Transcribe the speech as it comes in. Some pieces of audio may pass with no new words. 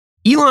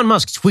Elon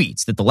Musk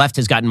tweets that the left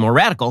has gotten more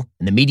radical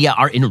and the media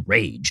are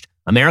enraged.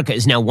 America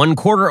is now 1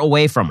 quarter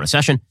away from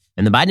recession,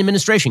 and the Biden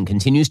administration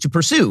continues to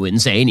pursue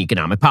insane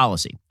economic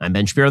policy. I'm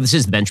Ben Shapiro. This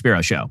is The Ben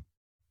Shapiro Show.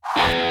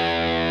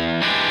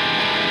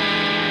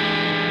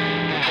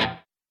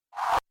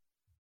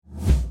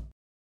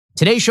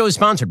 Today's show is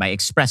sponsored by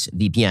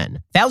ExpressVPN.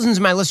 Thousands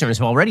of my listeners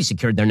have already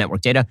secured their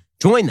network data.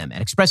 Join them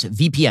at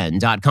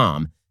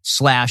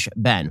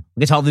expressvpn.com/Ben. We'll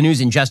get to all the news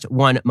in just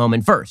one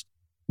moment. First,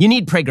 you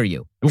need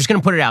PragerU. I'm just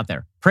going to put it out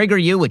there.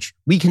 PragerU, which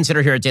we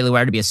consider here at Daily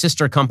Wire to be a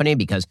sister company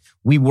because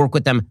we work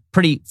with them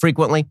pretty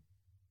frequently.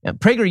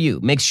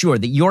 PragerU makes sure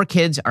that your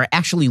kids are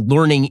actually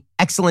learning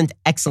excellent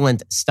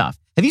stuff.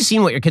 Have you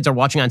seen what your kids are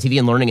watching on TV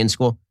and learning in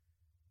school?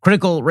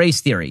 Critical race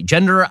theory,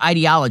 gender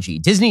ideology.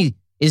 Disney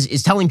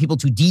is telling people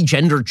to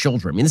degender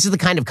children. I mean, this is the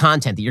kind of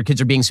content that your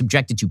kids are being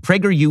subjected to.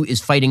 PragerU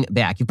is fighting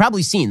back. You've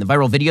probably seen the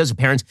viral videos of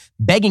parents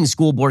begging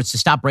school boards to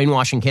stop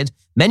brainwashing kids.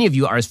 Many of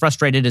you are as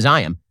frustrated as I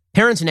am.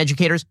 Parents and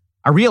educators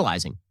are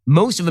realizing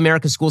most of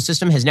America's school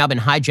system has now been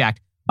hijacked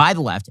by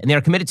the left, and they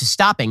are committed to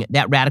stopping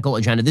that radical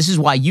agenda. This is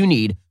why you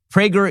need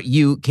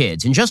PragerU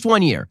Kids. In just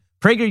 1 year,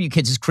 PragerU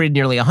Kids has created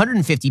nearly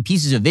 150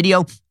 pieces of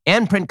video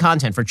and print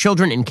content for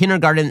children in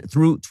kindergarten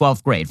through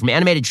 12th grade. From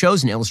animated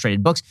shows and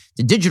illustrated books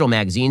to digital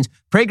magazines,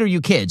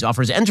 PragerU Kids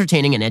offers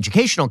entertaining and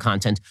educational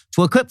content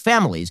to equip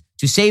families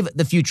to save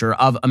the future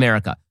of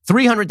America.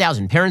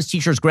 300,000 parents,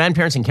 teachers,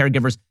 grandparents, and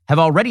caregivers have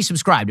already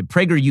subscribed to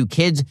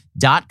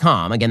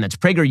PragerUkids.com. Again, that's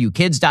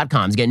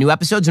PragerUkids.com to get new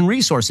episodes and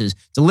resources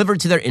delivered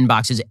to their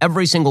inboxes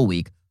every single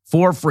week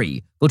for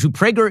free. Go to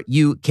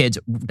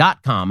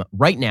PragerUkids.com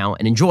right now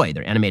and enjoy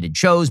their animated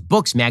shows,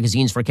 books,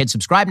 magazines for kids.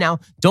 Subscribe now.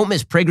 Don't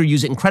miss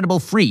PragerU's incredible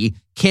free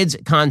kids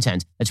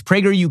content. That's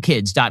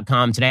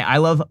PragerUkids.com today. I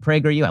love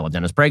PragerU. I love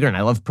Dennis Prager, and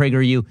I love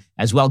PragerU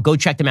as well. Go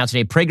check them out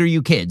today.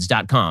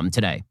 PragerUkids.com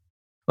today.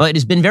 Well, it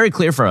has been very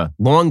clear for a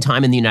long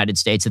time in the United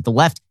States that the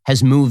left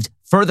has moved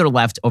further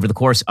left over the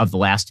course of the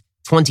last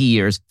 20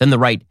 years than the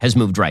right has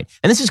moved right.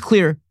 And this is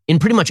clear in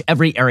pretty much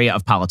every area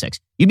of politics.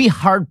 You'd be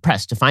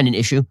hard-pressed to find an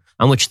issue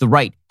on which the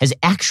right has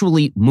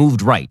actually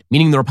moved right,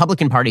 meaning the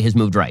Republican Party has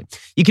moved right.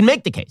 You can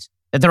make the case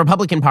that the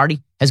Republican Party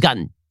has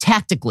gotten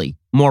tactically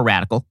more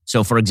radical.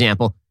 So, for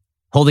example,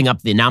 holding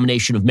up the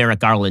nomination of Merrick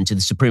Garland to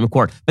the Supreme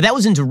Court. But that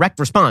was in direct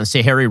response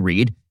to Harry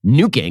Reid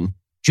nuking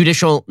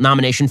judicial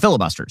nomination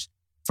filibusters,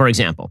 for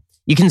example.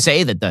 You can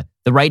say that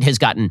the right has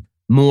gotten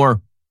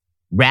more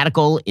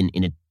radical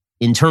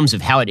in terms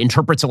of how it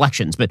interprets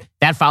elections. But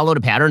that followed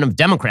a pattern of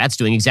Democrats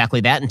doing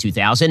exactly that in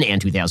 2000 and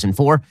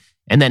 2004,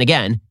 and then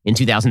again in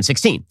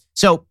 2016.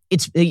 So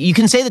you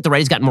can say that the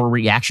right has gotten more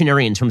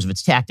reactionary in terms of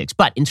its tactics,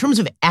 but in terms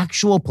of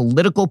actual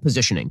political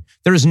positioning,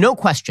 there is no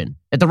question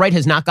that the right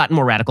has not gotten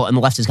more radical and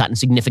the left has gotten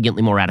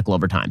significantly more radical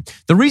over time.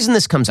 The reason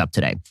this comes up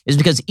today is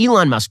because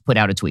Elon Musk put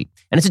out a tweet,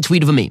 and it's a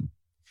tweet of a meme,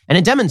 and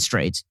it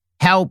demonstrates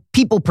how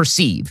people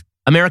perceive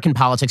American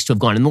politics to have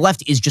gone, and the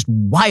left is just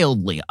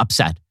wildly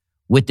upset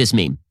with this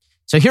meme.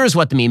 So here's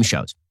what the meme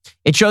shows.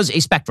 It shows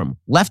a spectrum,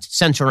 left,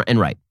 center, and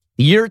right.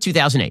 The year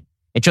 2008.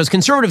 It shows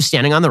conservatives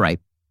standing on the right,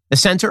 the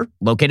center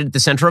located at the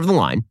center of the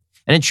line,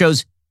 and it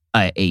shows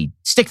a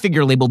stick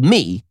figure labeled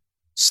me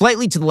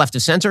slightly to the left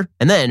of center,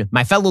 and then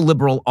my fellow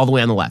liberal all the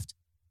way on the left.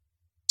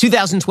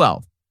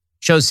 2012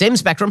 shows same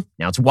spectrum.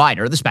 Now it's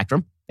wider, the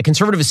spectrum. The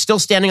conservative is still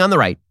standing on the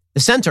right.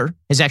 The center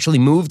has actually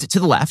moved to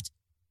the left.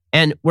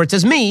 And where it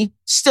says me,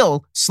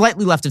 still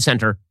slightly left of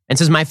center, and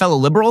says my fellow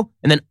liberal,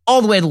 and then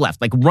all the way to the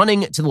left, like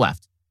running to the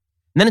left.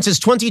 And then it says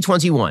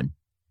 2021.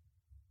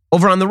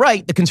 Over on the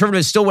right, the conservative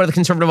is still where the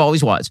conservative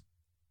always was.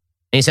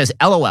 And he says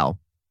LOL.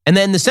 And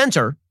then the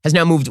center has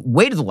now moved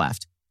way to the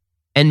left,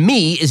 and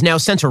me is now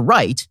center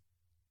right,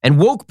 and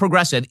woke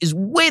progressive is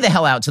way the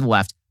hell out to the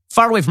left,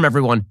 far away from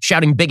everyone,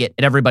 shouting bigot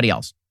at everybody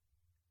else.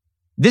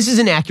 This is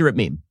an accurate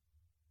meme.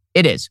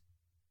 It is.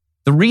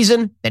 The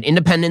reason that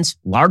independents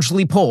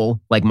largely poll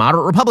like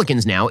moderate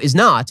Republicans now is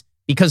not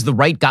because the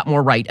right got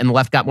more right and the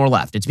left got more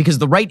left. It's because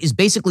the right is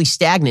basically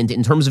stagnant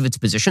in terms of its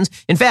positions.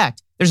 In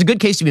fact, there's a good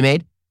case to be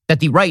made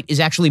that the right is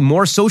actually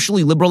more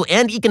socially liberal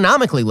and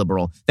economically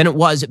liberal than it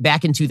was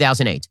back in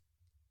 2008.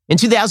 In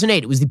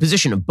 2008, it was the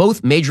position of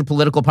both major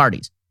political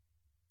parties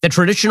that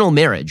traditional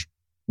marriage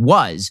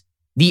was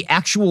the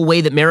actual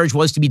way that marriage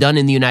was to be done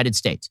in the United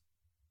States.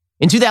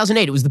 In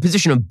 2008, it was the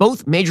position of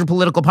both major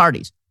political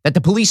parties that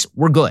the police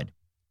were good.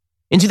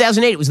 In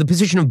 2008, it was the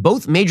position of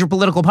both major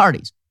political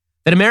parties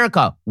that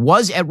America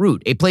was at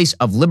root a place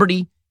of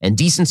liberty and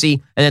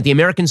decency, and that the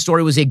American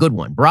story was a good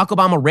one. Barack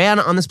Obama ran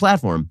on this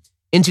platform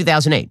in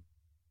 2008.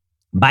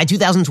 By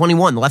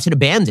 2021, the left had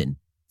abandoned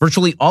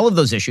virtually all of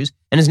those issues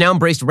and has now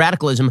embraced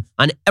radicalism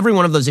on every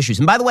one of those issues.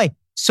 And by the way,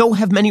 so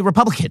have many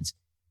Republicans.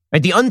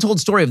 Right? The untold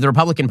story of the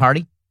Republican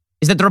Party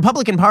is that the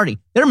Republican Party,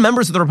 there are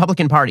members of the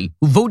Republican Party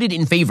who voted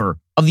in favor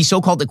of the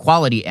so-called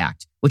Equality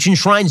Act, which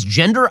enshrines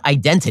gender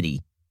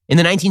identity in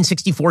the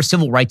 1964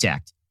 Civil Rights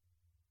Act.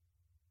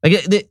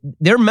 Like,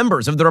 they're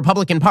members of the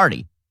Republican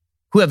Party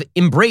who have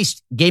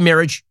embraced gay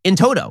marriage in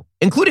toto,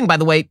 including, by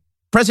the way,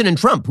 President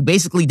Trump, who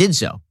basically did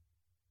so.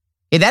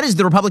 That is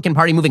the Republican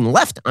Party moving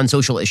left on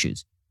social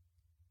issues.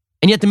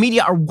 And yet the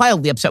media are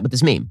wildly upset with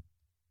this meme.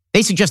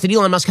 They suggest that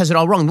Elon Musk has it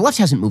all wrong. The left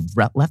hasn't moved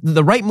left.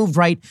 The right moved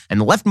right, and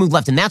the left moved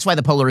left, and that's why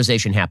the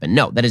polarization happened.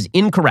 No, that is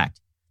incorrect.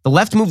 The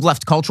left moved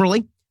left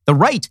culturally. The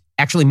right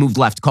actually moved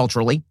left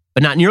culturally,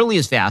 but not nearly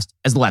as fast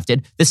as the left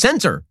did. The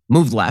center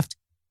moved left.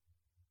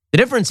 The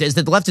difference is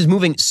that the left is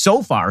moving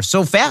so far,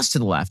 so fast to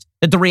the left,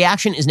 that the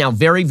reaction is now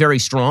very, very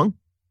strong,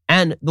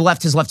 and the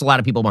left has left a lot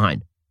of people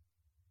behind.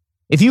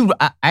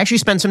 I actually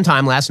spent some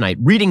time last night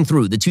reading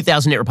through the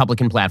 2008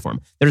 Republican platform.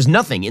 There's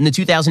nothing in the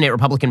 2008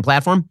 Republican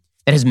platform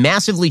that has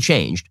massively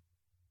changed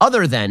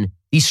other than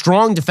the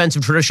strong defense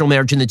of traditional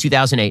marriage in the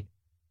 2008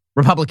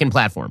 Republican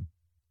platform.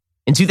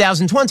 In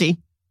 2020,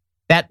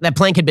 that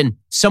plank had been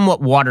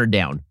somewhat watered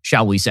down,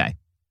 shall we say.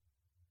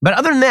 But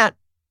other than that,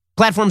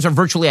 platforms are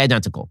virtually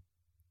identical.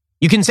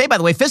 You can say, by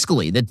the way,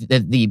 fiscally,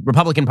 that the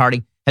Republican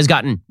Party has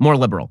gotten more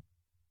liberal.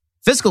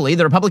 Fiscally,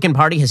 the Republican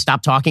Party has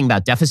stopped talking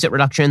about deficit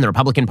reduction. The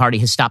Republican Party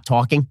has stopped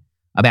talking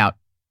about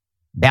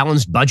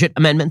balanced budget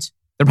amendments.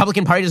 The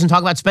Republican Party doesn't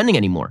talk about spending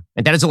anymore.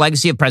 And that is a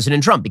legacy of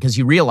President Trump because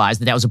he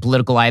realized that was a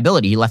political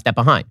liability. He left that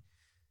behind.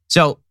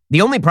 So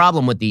the only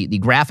problem with the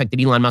graphic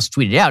that Elon Musk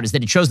tweeted out is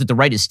that it shows that the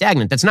right is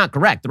stagnant. That's not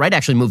correct. The right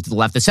actually moved to the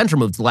left. The center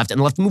moved to the left, and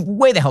the left moved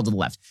way the hell to the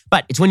left.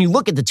 But it's when you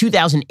look at the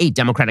 2008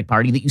 Democratic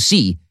Party that you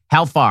see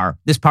how far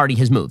this party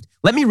has moved.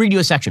 Let me read you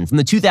a section from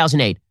the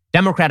 2008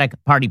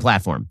 Democratic Party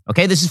platform.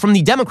 Okay, this is from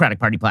the Democratic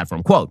Party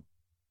platform. Quote,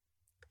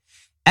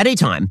 "At a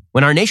time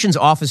when our nation's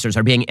officers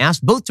are being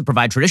asked both to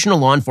provide traditional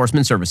law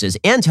enforcement services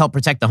and to help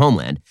protect the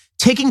homeland,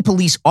 taking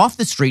police off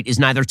the street is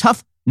neither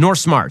tough nor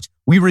smart.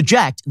 We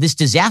reject this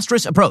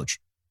disastrous approach."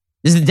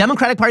 This is the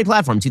Democratic Party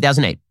platform,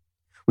 2008.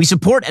 "We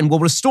support and will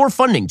restore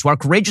funding to our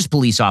courageous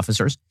police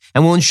officers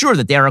and will ensure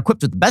that they are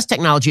equipped with the best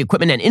technology,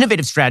 equipment, and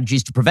innovative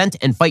strategies to prevent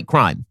and fight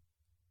crime."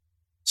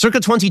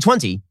 Circa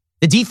 2020,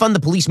 the defund the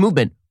police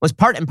movement was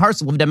part and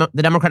parcel of the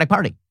Democratic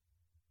Party.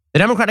 The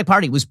Democratic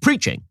Party was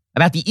preaching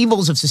about the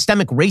evils of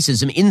systemic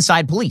racism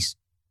inside police.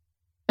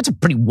 That's a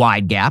pretty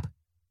wide gap.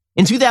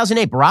 In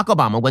 2008, Barack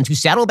Obama went to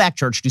Saddleback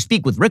Church to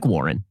speak with Rick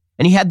Warren,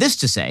 and he had this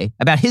to say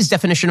about his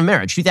definition of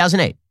marriage,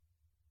 2008.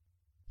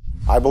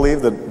 "I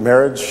believe that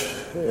marriage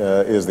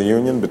is the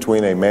union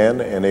between a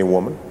man and a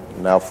woman.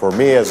 Now, for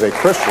me as a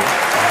Christian,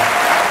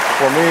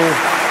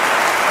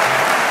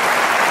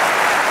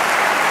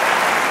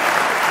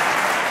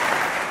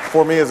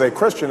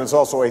 it's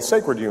also a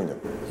sacred union.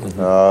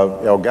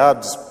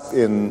 God's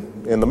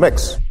in the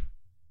mix."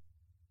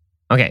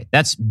 Okay,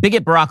 that's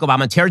bigot Barack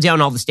Obama. Tear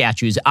down all the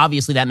statues.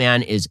 Obviously, that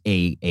man is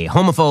a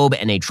homophobe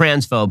and a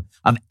transphobe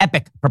of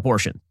epic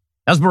proportion.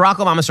 That was Barack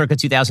Obama circa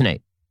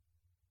 2008.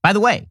 By the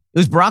way, it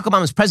was Barack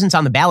Obama's presence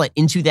on the ballot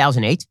in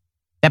 2008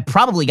 that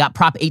probably got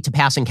Prop 8 to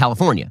pass in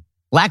California.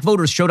 Black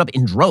voters showed up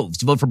in droves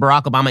to vote for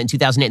Barack Obama in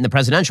 2008 in the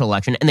presidential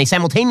election, and they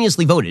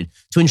simultaneously voted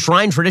to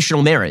enshrine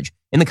traditional marriage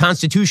in the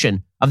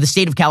Constitution of the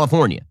state of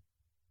California,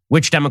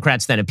 which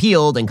Democrats then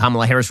appealed, and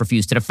Kamala Harris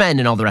refused to defend,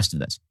 and all the rest of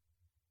this.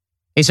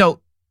 Okay,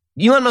 so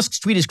Elon Musk's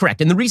tweet is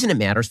correct. And the reason it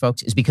matters,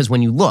 folks, is because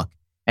when you look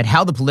at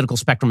how the political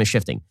spectrum is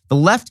shifting, the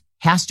left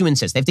has to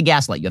insist. They have to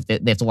gaslight you. They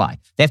have to lie.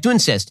 They have to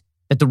insist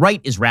that the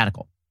right is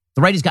radical.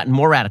 The right has gotten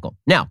more radical.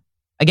 Now,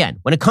 again,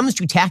 when it comes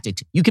to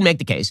tactics, you can make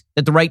the case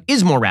that the right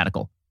is more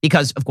radical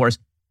because, of course,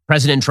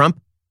 President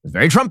Trump was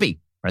very Trumpy.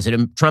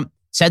 President Trump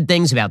said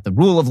things about the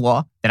rule of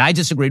law that I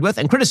disagreed with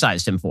and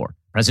criticized him for.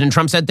 President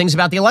Trump said things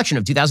about the election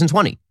of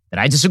 2020 that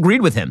I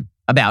disagreed with him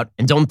about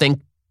and don't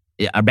think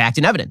are backed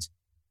in evidence.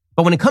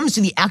 But when it comes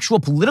to the actual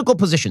political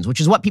positions,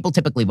 which is what people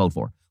typically vote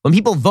for, when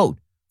people vote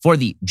for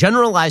the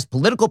generalized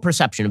political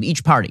perception of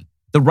each party,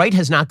 the right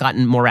has not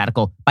gotten more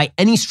radical by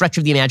any stretch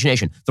of the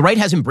imagination. The right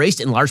has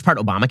embraced, in large part,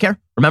 Obamacare.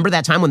 Remember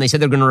that time when they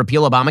said they're going to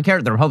repeal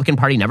Obamacare? The Republican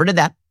Party never did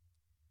that.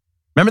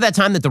 Remember that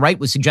time that the right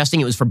was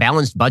suggesting it was for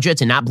balanced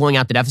budgets and not blowing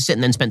out the deficit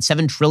and then spent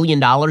 $7 trillion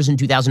in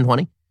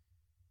 2020?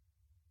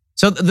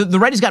 So the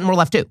right has gotten more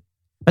left too.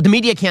 But the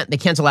media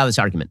can't allow this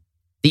argument.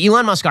 The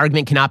Elon Musk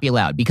argument cannot be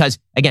allowed because,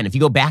 again, if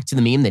you go back to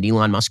the meme that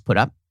Elon Musk put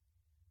up,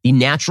 the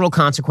natural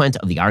consequence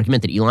of the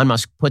argument that Elon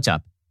Musk puts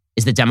up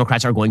is that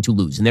Democrats are going to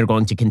lose, and they're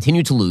going to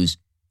continue to lose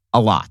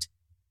a lot.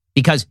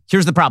 Because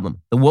here's the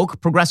problem. The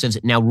woke progressives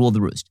now rule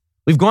the roost.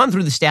 We've gone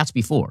through the stats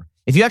before.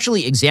 If you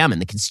actually examine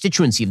the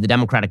constituency of the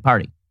Democratic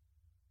Party,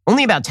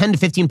 only about 10 to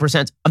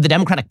 15% of the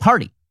Democratic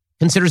Party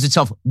considers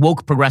itself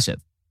woke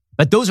progressive.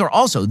 But those are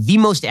also the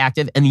most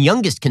active and the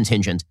youngest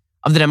contingent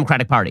of the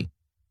Democratic Party.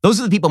 Those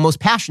are the people most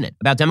passionate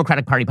about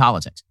Democratic Party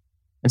politics.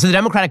 And so the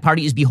Democratic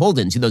Party is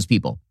beholden to those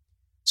people.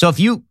 So if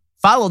you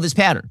follow this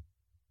pattern,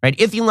 right,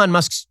 if Elon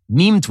Musk's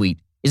meme tweet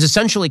is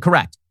essentially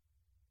correct,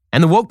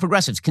 and the woke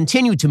progressives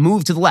continue to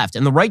move to the left,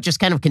 and the right just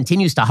kind of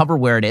continues to hover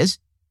where it is,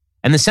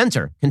 and the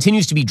center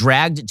continues to be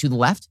dragged to the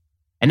left,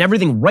 and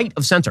everything right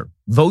of center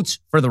votes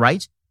for the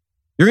right,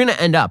 you're going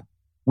to end up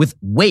with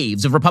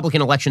waves of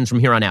Republican elections from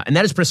here on out. And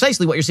that is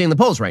precisely what you're seeing in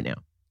the polls right now.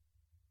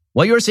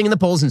 What you're seeing in the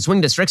polls in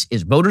swing districts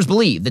is voters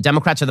believe that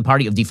Democrats are the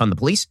party of defund the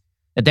police,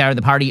 that they are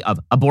the party of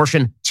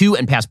abortion to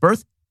and past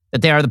birth,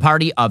 that they are the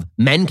party of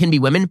men can be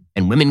women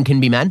and women can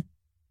be men,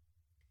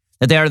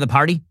 that they are the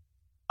party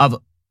of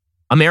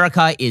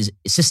America is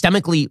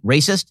systemically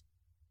racist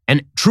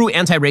and true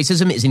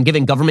anti-racism is in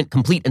giving government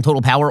complete and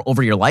total power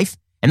over your life,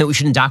 and that we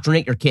should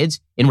indoctrinate your kids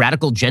in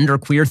radical gender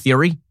queer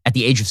theory at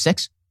the age of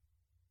 6?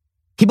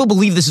 People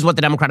believe this is what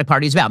the Democratic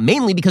Party is about,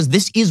 mainly because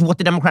this is what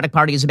the Democratic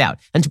Party is about.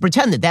 And to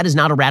pretend that that is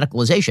not a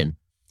radicalization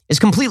is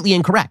completely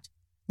incorrect.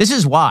 This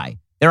is why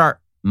there are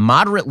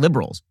moderate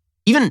liberals,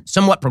 even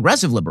somewhat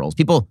progressive liberals,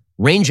 people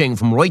ranging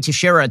from Roy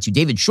Teixeira to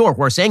David Shor,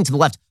 who are saying to the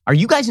left, are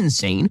you guys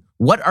insane?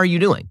 What are you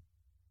doing?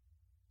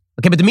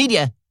 Okay, but the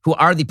media, who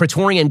are the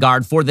Praetorian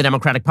Guard for the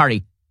Democratic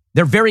Party,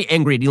 they're very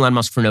angry at Elon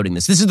Musk for noting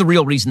this. This is the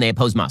real reason they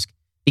oppose Musk.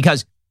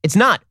 Because it's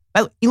not,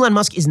 Elon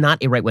Musk is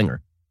not a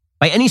right-winger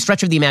by any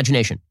stretch of the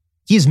imagination.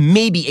 He is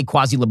maybe a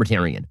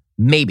quasi-libertarian,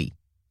 maybe.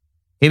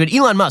 Okay, but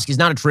Elon Musk is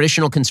not a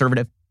traditional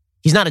conservative.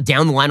 He's not a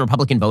down-the-line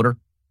Republican voter.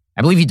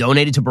 I believe he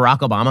donated to Barack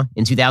Obama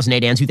in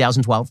 2008 and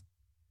 2012.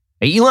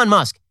 Okay, Elon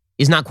Musk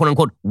is not,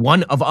 quote-unquote,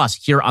 one of us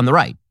here on the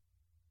right.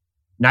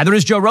 Neither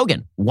is Joe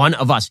Rogan, one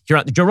of us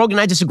here. Joe Rogan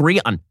and I disagree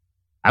on,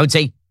 I would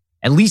say,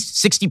 at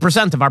least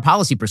 60% of our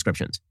policy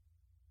prescriptions.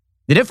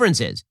 The difference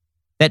is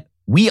that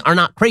we are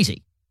not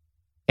crazy.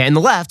 And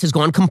the left has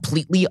gone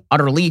completely,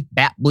 utterly,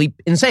 bat-bleep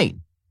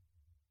insane.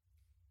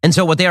 And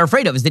so what they are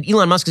afraid of is that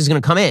Elon Musk is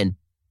going to come in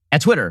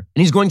at Twitter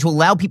and he's going to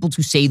allow people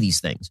to say these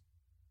things.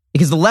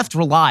 Because the left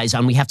relies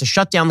on we have to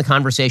shut down the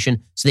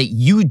conversation so that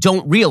you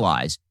don't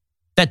realize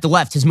that the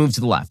left has moved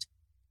to the left.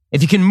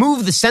 If you can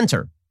move the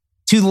center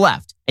to the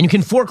left and you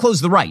can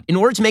foreclose the right in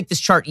order to make this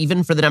chart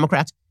even for the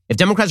Democrats, if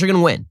Democrats are going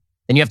to win,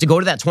 then you have to go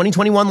to that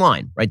 2021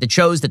 line, right, that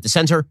shows that the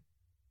center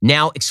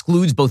now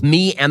excludes both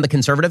me and the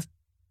conservative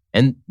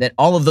and that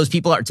all of those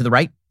people are to the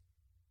right.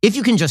 If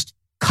you can just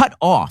cut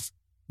off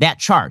that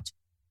chart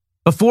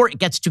before it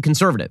gets to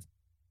conservative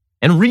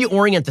and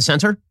reorient the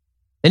center,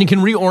 then you can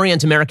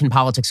reorient American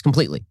politics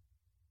completely.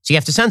 So you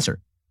have to censor.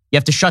 You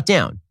have to shut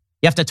down.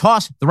 You have to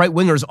toss the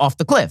right-wingers off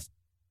the cliff.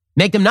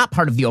 Make them not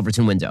part of the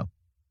Overton window.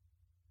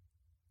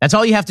 That's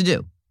all you have to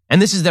do.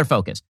 And this is their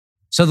focus.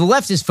 So the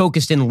left is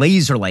focused in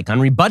laser-like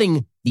on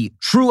rebutting the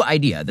true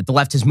idea that the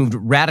left has moved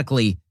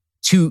radically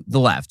to the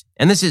left.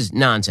 And this is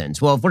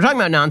nonsense. Well, if we're talking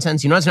about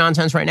nonsense, you know what's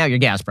nonsense right now? Your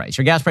gas price.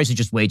 Your gas price is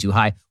just way too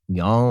high. We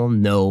all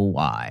know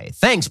why.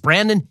 Thanks,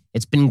 Brandon.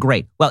 It's been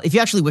great. Well, if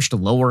you actually wish to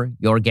lower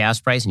your gas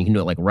price, and you can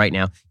do it like right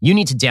now, you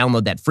need to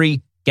download that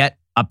free Get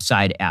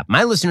Upside app.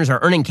 My listeners are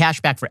earning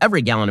cash back for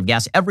every gallon of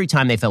gas every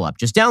time they fill up.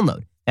 Just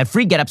download that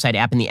free Get Upside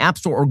app in the App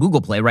Store or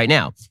Google Play right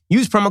now.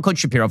 Use promo code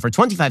Shapiro for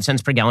 25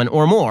 cents per gallon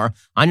or more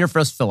on your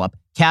first fill up.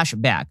 Cash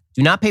back.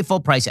 Do not pay full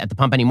price at the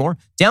pump anymore.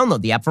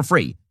 Download the app for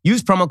free.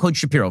 Use promo code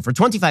Shapiro for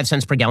 25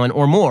 cents per gallon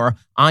or more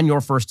on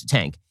your first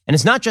tank. And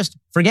it's not just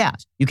for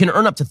gas. You can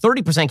earn up to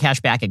 30%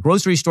 cash back at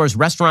grocery stores,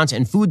 restaurants,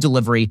 and food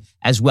delivery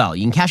as well.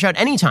 You can cash out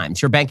anytime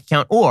to your bank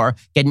account or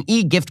get an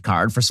e-gift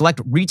card for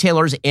select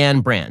retailers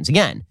and brands.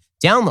 Again,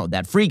 download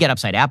that free Get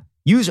Upside app.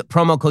 Use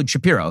promo code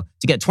Shapiro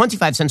to get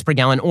 25 cents per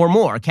gallon or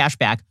more cash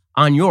back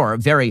on your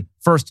very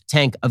first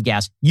tank of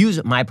gas.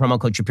 Use my promo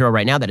code Shapiro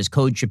right now. That is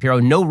code Shapiro.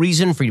 No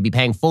reason for you to be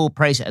paying full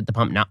price at the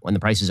pump, not when the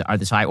prices are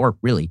this high or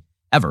really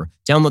ever.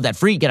 Download that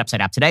free Get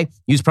Upside app today.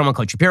 Use promo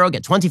code Shapiro.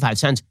 Get 25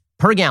 cents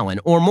per gallon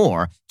or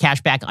more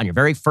cash back on your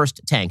very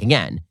first tank.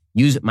 Again,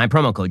 use my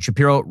promo code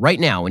Shapiro right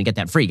now when you get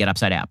that free Get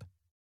Upside app.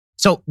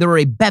 So there were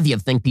a bevy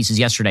of think pieces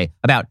yesterday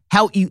about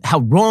how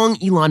wrong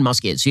Elon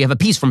Musk is. So you have a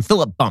piece from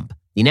Philip Bump,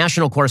 the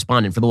national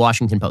correspondent for the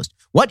Washington Post.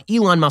 What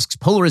Elon Musk's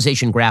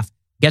polarization graph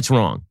gets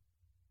wrong.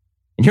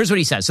 And here's what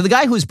he says. So the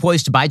guy who is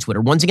poised to buy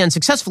Twitter once again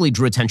successfully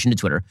drew attention to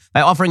Twitter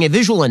by offering a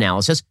visual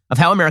analysis of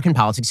how American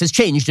politics has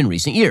changed in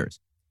recent years.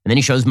 And then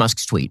he shows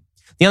Musk's tweet.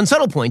 The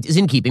unsubtle point is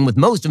in keeping with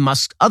most of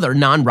Musk's other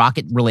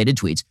non-rocket related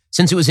tweets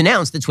since it was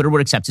announced that Twitter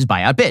would accept his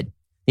buyout bid.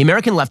 The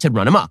American left had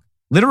run amok,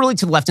 literally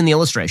to the left in the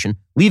illustration,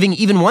 leaving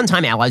even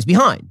one-time allies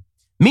behind.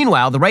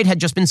 Meanwhile, the right had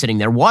just been sitting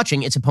there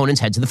watching its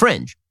opponents head to the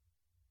fringe.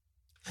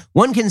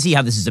 One can see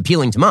how this is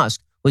appealing to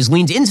Musk, who has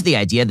leaned into the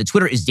idea that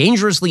Twitter is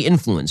dangerously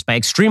influenced by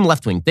extreme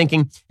left-wing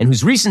thinking and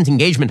whose recent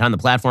engagement on the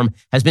platform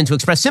has been to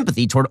express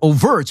sympathy toward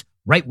overt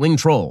right-wing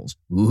trolls.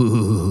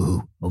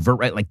 Ooh, overt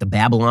right like the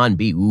Babylon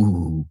Bee.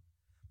 Ooh.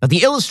 But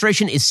the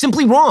illustration is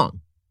simply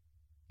wrong.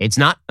 It's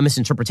not a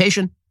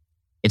misinterpretation.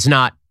 It is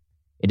not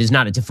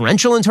a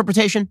differential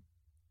interpretation.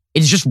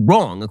 It is just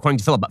wrong, according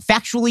to Philip, but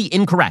factually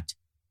incorrect.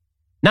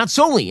 Not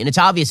solely in its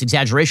obvious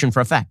exaggeration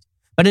for effect,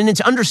 but in its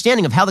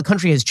understanding of how the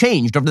country has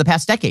changed over the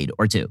past decade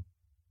or two.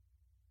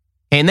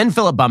 Okay, and then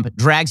Philip Bump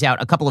drags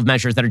out a couple of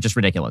measures that are just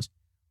ridiculous.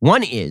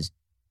 One is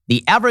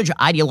the average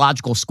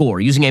ideological score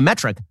using a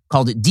metric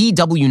called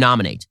DW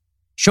Nominate,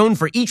 shown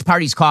for each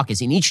party's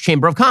caucus in each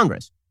chamber of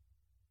Congress.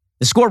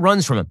 The score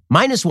runs from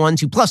 -1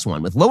 to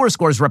 +1, with lower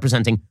scores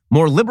representing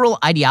more liberal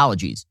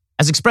ideologies,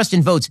 as expressed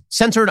in votes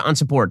centered on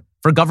support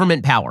for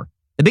government power.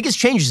 The biggest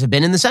changes have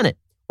been in the Senate,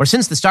 where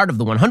since the start of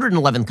the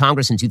 111th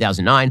Congress in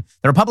 2009,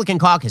 the Republican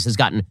caucus has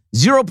gotten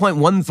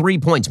 0.13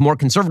 points more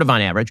conservative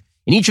on average.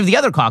 In each of the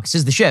other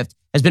caucuses, the shift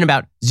has been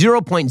about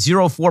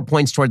 0.04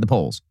 points toward the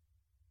polls.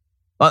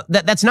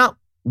 That's not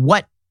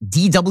what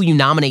DW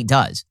Nominate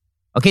does.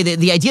 Okay,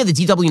 the idea that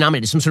DW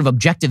Nominate is some sort of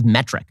objective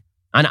metric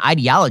on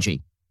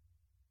ideology.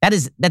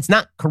 That's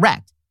not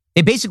correct.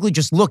 They basically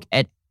just look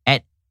at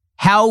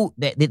how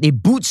they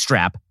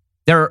bootstrap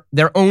their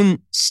own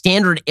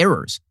standard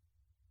errors.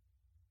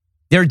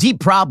 There are deep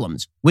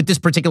problems with this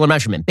particular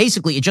measurement.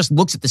 Basically, it just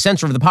looks at the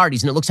center of the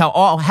parties and it looks how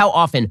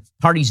often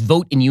parties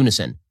vote in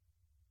unison.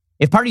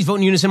 If parties vote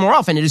in unison more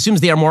often, it assumes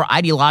they are more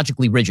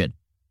ideologically rigid.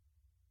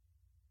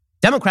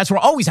 Democrats were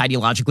always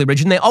ideologically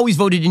rigid and they always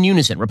voted in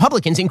unison.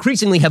 Republicans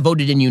increasingly have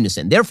voted in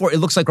unison. Therefore, it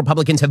looks like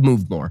Republicans have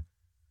moved more.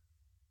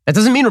 That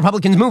doesn't mean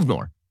Republicans moved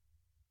more.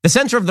 The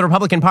center of the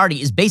Republican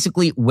Party is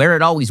basically where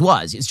it always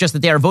was. It's just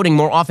that they are voting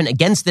more often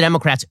against the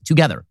Democrats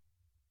together.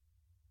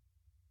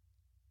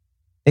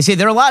 They say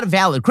there are a lot of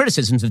valid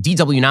criticisms of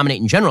DW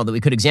Nominate in general that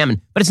we could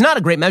examine, but it's not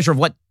a great measure of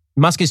what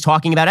Musk is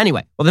talking about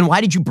anyway. Well, then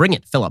why did you bring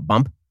it, Philip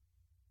Bump?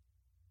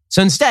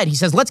 So instead, he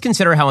says, let's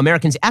consider how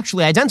Americans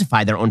actually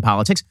identify their own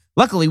politics.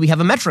 Luckily, we have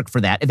a metric for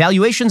that,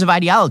 evaluations of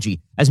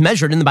ideology, as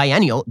measured in the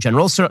biennial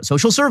General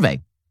Social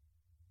Survey.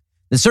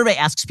 The survey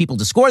asks people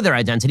to score their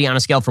identity on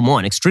a scale from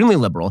 1, extremely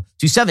liberal,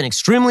 to 7,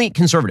 extremely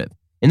conservative.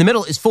 In the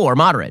middle is 4,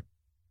 moderate.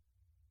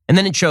 And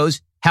then it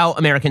shows how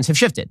Americans have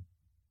shifted.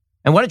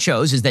 And what it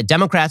shows is that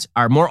Democrats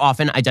are more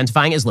often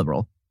identifying as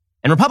liberal,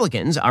 and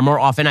Republicans are more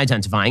often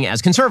identifying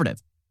as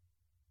conservative.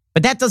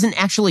 But that doesn't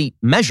actually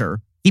measure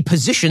the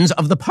positions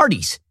of the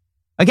parties.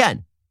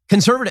 Again,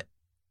 conservative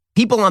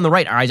people on the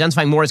right are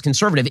identifying more as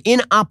conservative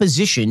in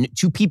opposition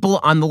to people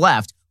on the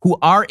left who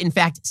are, in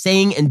fact,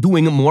 saying and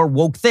doing more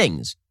woke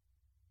things.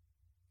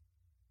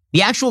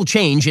 The actual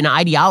change in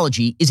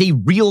ideology is a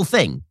real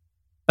thing,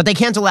 but they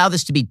can't allow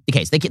this to be the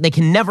case. They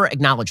can never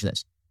acknowledge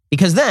this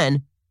because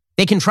then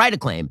they can try to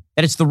claim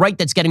that it's the right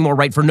that's getting more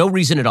right for no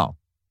reason at all,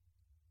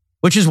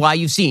 which is why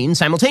you've seen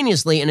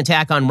simultaneously an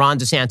attack on Ron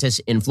DeSantis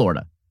in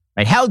Florida.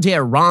 Right? How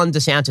dare Ron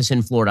DeSantis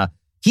in Florida?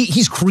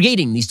 He's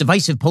creating these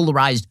divisive,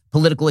 polarized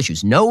political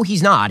issues. No,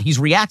 he's not. He's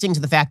reacting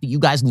to the fact that you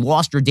guys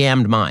lost your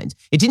damned minds.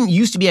 It didn't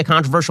used to be a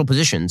controversial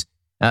position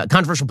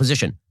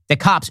that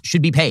cops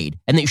should be paid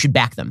and that you should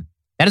back them.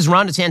 That is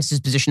Ron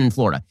DeSantis' position in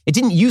Florida. It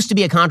didn't used to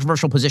be a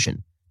controversial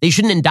position. They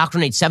shouldn't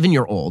indoctrinate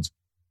 7-year-olds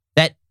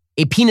that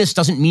a penis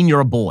doesn't mean you're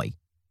a boy.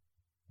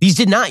 These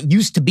did not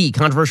used to be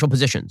controversial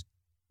positions.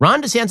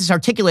 Ron DeSantis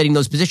articulating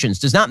those positions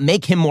does not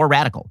make him more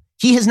radical.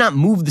 He has not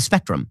moved the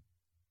spectrum.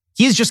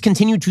 He has just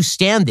continued to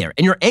stand there,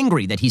 and you're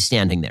angry that he's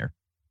standing there.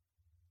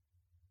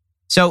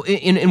 So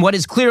in what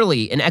is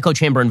clearly an echo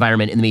chamber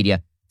environment in the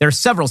media, there are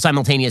several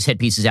simultaneous hit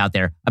pieces out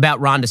there about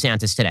Ron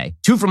DeSantis today.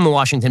 2 from the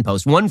Washington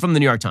Post, 1 from the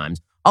New York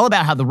Times, all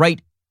about how the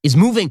right is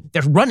moving.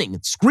 They're running,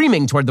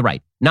 screaming toward the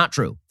right. Not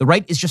true. The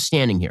right is just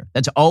standing here.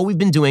 That's all we've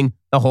been doing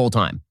the whole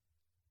time.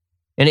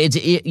 And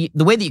the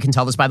way that you can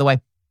tell this, by the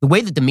way, the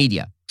way that the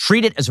media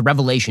treat it as a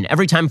revelation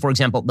every time, for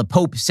example, the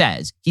Pope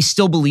says he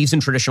still believes in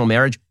traditional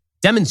marriage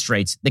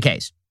demonstrates the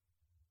case.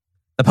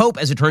 The Pope,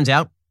 as it turns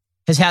out,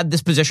 has had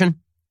this position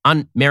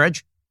on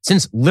marriage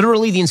since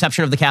literally the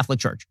inception of the Catholic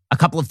Church, a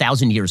couple of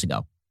thousand years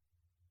ago.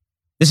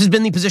 This has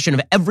been the position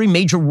of every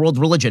major world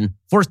religion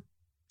for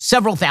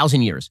several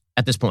thousand years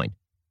at this point.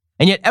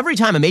 And yet every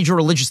time a major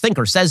religious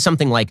thinker says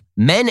something like,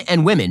 men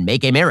and women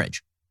make a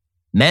marriage,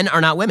 men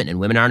are not women and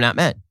women are not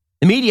men,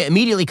 the media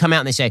immediately come out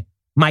and they say,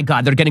 my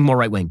God, they're getting more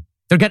right-wing.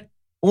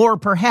 Or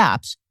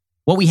perhaps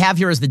what we have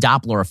here is the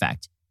Doppler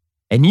effect.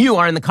 And you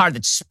are in the car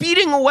that's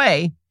speeding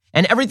away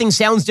and everything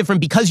sounds different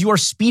because you are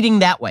speeding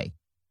that way.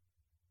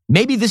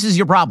 Maybe this is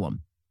your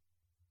problem.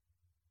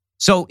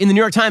 So in the New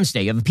York Times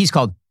today, you have a piece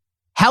called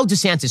How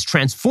DeSantis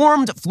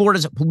Transformed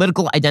Florida's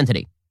Political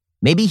Identity.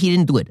 Maybe he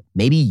didn't do it.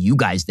 Maybe you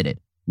guys did it.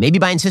 Maybe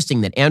by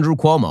insisting that Andrew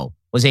Cuomo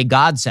was a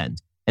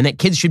godsend and that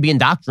kids should be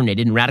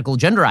indoctrinated in radical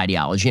gender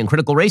ideology and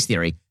critical race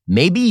theory.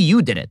 Maybe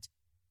you did it.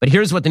 But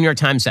here's what the New York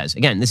Times says.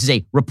 Again, this is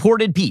a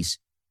reported piece,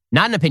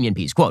 not an opinion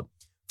piece. Quote,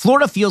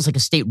 Florida feels like a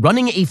state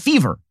running a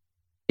fever.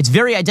 Its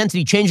very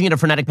identity changing at a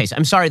frenetic pace.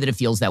 I'm sorry that it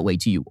feels that way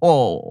to you.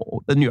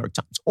 Oh, the New York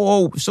Times.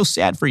 Oh, so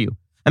sad for you.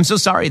 I'm so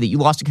sorry that you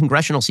lost a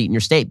congressional seat in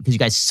your state because you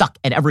guys suck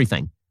at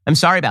everything. I'm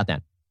sorry about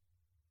that.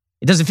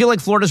 It doesn't feel like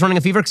Florida's running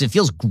a fever because it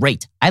feels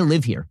great. I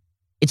live here.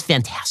 It's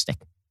fantastic.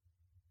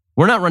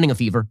 We're not running a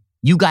fever.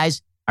 You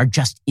guys are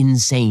just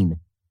insane.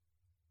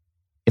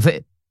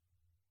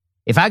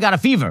 If I got a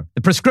fever,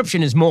 the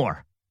prescription is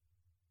more.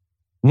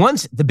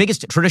 Once the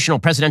biggest traditional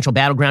presidential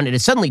battleground, it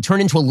has suddenly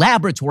turned into a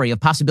laboratory of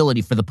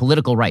possibility for the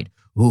political right.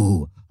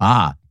 Ooh,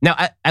 ah. Now,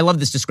 I love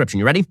this description.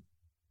 You ready?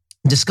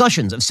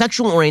 Discussions of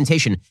sexual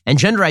orientation and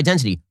gender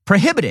identity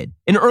prohibited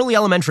in early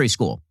elementary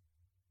school.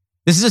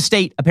 This is a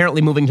state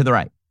apparently moving to the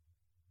right.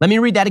 Let me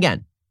read that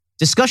again.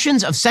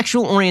 Discussions of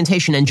sexual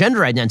orientation and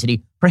gender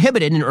identity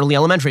prohibited in early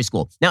elementary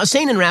school. Now, a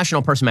sane and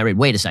rational person might read,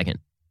 wait a second.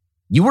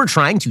 You were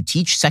trying to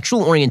teach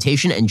sexual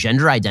orientation and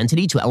gender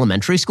identity to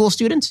elementary school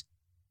students?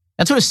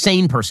 That's what a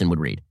sane person would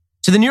read.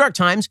 To the New York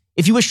Times,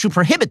 if you wish to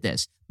prohibit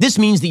this, this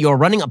means that you're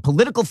running a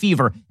political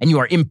fever and you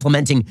are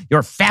implementing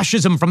your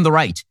fascism from the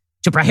right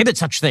to prohibit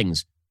such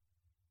things.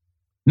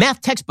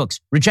 Math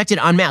textbooks rejected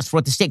en masse for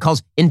what the state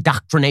calls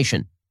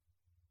indoctrination.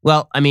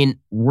 Well, I mean,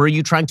 were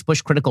you trying to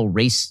push critical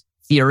race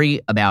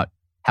theory about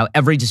how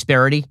every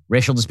disparity,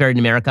 racial disparity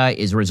in America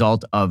is a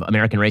result of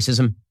American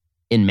racism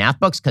in math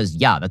books? Because,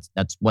 yeah,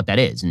 that's what that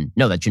is. And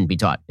no, that shouldn't be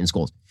taught in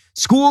schools.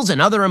 Schools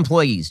and other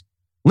employees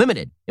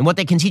limited in what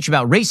they can teach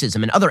about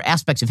racism and other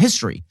aspects of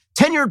history.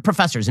 Tenured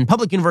professors in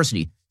public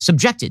university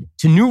subjected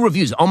to new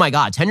reviews. Oh my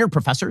God, tenured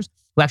professors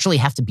who actually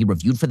have to be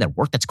reviewed for their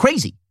work? That's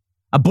crazy.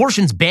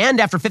 Abortions banned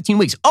after 15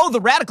 weeks. Oh,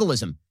 the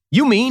radicalism.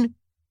 You mean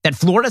that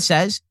Florida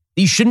says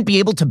that you shouldn't be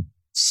able to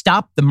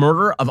stop the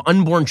murder of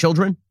unborn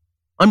children?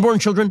 Unborn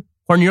children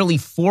who are nearly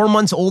 4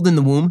 months old in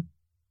the womb?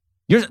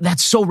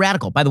 That's so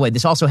radical. By the way,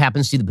 this also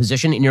happens to the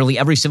position in nearly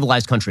every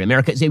civilized country.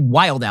 America is a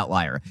wild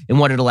outlier in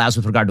what it allows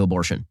with regard to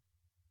abortion.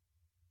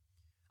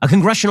 A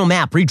congressional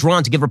map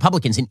redrawn to give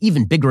Republicans an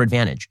even bigger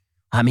advantage.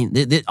 I mean,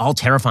 all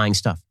terrifying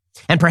stuff.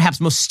 And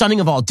perhaps most stunning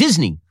of all,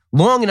 Disney,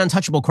 long and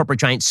untouchable corporate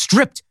giant,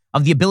 stripped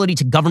of the ability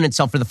to govern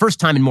itself for the first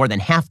time in more than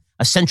half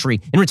a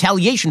century in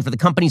retaliation for the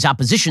company's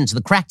opposition to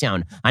the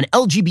crackdown on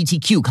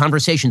LGBTQ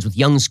conversations with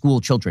young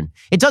school children.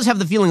 It does have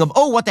the feeling of,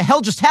 oh, what the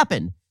hell just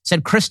happened,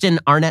 said Kristen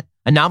Arnett,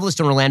 a novelist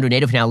and Orlando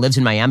native who now lives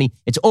in Miami.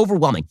 It's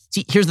overwhelming.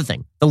 See, here's the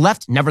thing. The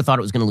left never thought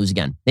it was going to lose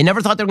again. They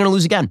never thought they were going to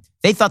lose again.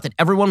 They thought that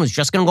everyone was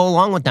just going to go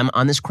along with them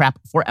on this crap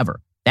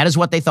forever. That is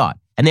what they thought.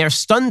 And they are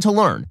stunned to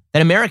learn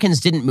that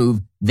Americans didn't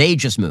move. They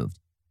just moved.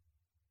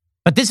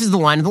 But this is the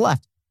line of the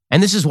left.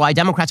 And this is why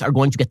Democrats are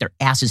going to get their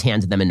asses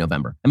handed to them in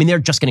November. I mean, they're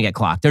just going to get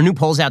clocked. There are new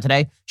polls out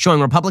today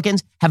showing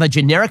Republicans have a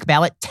generic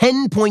ballot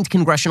 10-point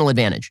congressional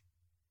advantage.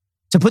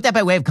 To put that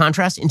by way of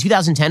contrast, in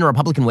 2010, a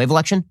Republican wave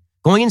election,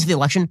 going into the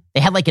election,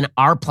 they had like an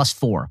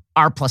R+4,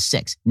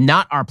 R+6,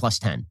 not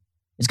R+10.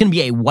 It's going to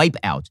be a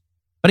wipeout.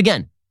 But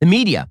again, the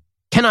media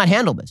cannot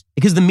handle this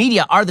because the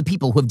media are the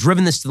people who have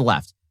driven this to the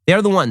left.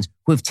 They're the ones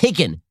who have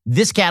taken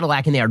this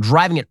Cadillac and they are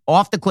driving it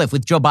off the cliff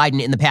with Joe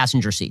Biden in the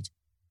passenger seat.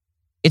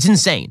 It's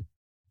insane.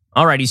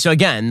 Alrighty, so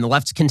again, the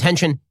left's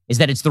contention is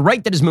that it's the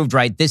right that has moved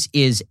right. This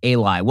is a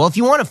lie. Well, if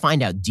you want to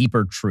find out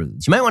deeper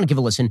truths, you might want to give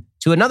a listen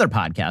to another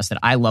podcast that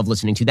I love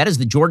listening to. That is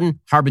the Jordan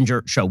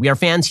Harbinger Show. We are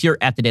fans here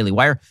at the Daily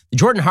Wire. The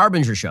Jordan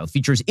Harbinger Show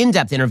features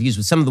in-depth interviews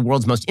with some of the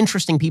world's most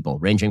interesting people,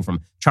 ranging from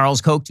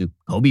Charles Koch to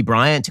Kobe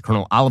Bryant to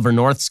Colonel Oliver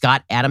North,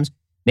 Scott Adams.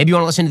 Maybe you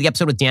want to listen to the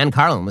episode with Dan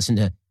Carlin, listen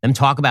to them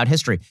talk about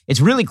history.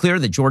 It's really clear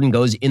that Jordan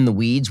goes in the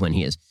weeds when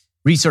he is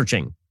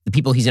researching the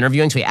people he's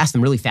interviewing. So he asks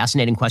them really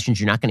fascinating questions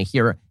you're not going to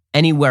hear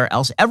anywhere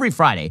else. Every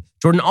Friday,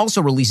 Jordan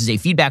also releases a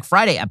Feedback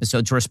Friday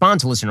episode to respond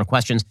to listener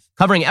questions,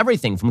 covering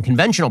everything from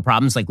conventional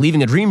problems like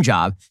leaving a dream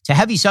job to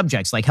heavy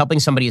subjects like helping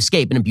somebody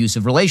escape an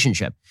abusive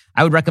relationship.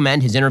 I would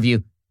recommend his interview.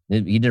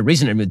 He did a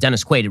recent interview with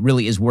Dennis Quaid. It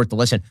really is worth the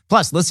listen.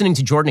 Plus, listening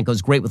to Jordan, it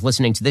goes great with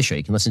listening to this show.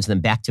 You can listen to them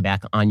back to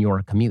back on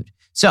your commute.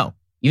 So,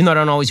 even though I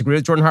don't always agree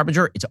with Jordan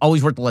Harbinger, it's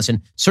always worth the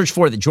listen. Search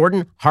for the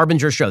Jordan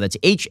Harbinger Show. That's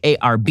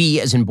Harb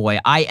as in boy,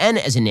 IN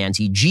as in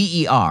Nancy,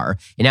 GER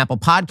in Apple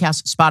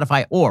Podcasts,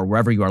 Spotify, or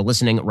wherever you are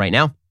listening right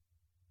now.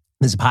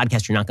 This is a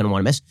podcast you're not going to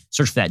want to miss.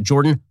 Search for that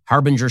Jordan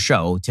Harbinger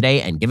Show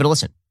today and give it a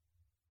listen.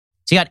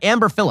 So you got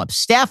Amber Phillips,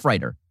 staff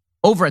writer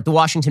over at the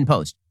Washington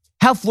Post.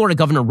 How Florida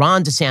Governor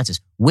Ron DeSantis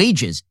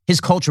wages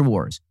his culture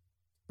wars.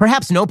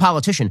 Perhaps no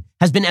politician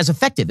has been as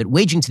effective at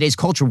waging today's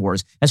culture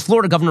wars as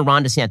Florida Governor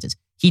Ron DeSantis.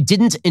 He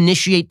didn't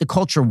initiate the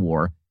culture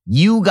war.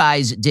 You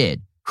guys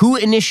did. Who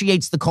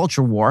initiates the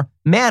culture war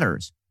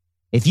matters.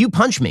 If you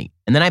punch me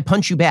and then I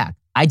punch you back,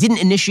 I didn't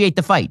initiate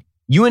the fight.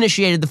 You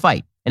initiated the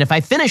fight. And if I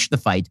finish the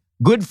fight,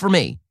 good for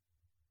me.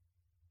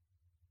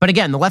 But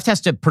again, the left has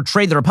to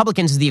portray the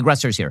Republicans as the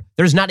aggressors here.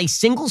 There's not a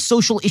single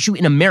social issue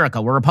in America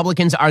where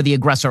Republicans are the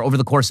aggressor over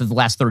the course of the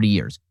last 30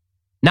 years.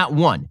 Not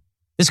one.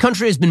 This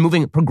country has been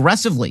moving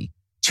progressively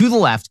to the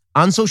left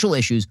on social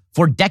issues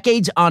for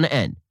decades on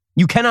end.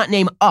 You cannot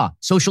name a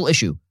social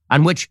issue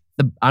on which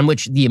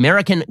the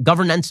American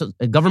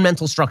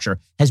governmental structure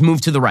has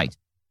moved to the right.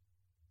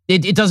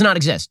 It does not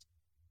exist.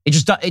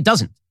 It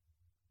doesn't.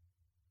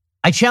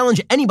 I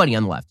challenge anybody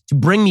on the left to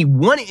bring me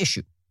one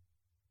issue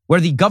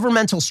where the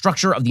governmental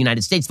structure of the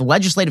United States, the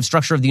legislative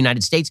structure of the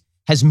United States,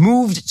 has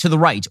moved to the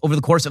right over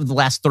the course of the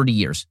last 30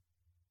 years.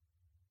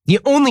 The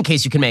only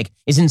case you can make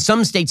is in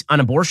some states on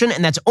abortion,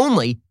 and that's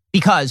only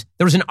because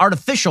there was an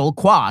artificial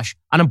quash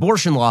on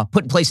abortion law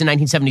put in place in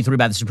 1973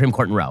 by the Supreme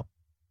Court in Roe.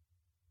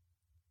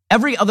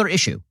 Every other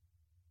issue,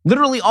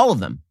 literally all of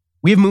them,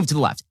 we have moved to the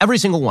left, every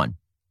single one.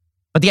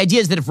 But the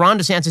idea is that if Ron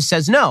DeSantis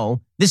says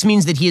no, this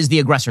means that he is the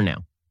aggressor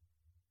now.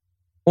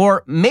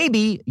 Or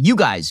maybe you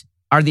guys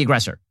are the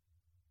aggressor.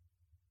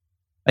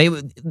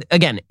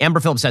 Again, Amber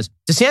Phillips says,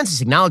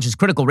 DeSantis acknowledges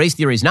critical race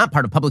theory is not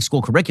part of public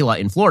school curricula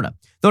in Florida,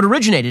 though it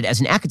originated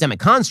as an academic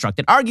construct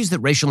that argues that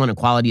racial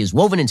inequality is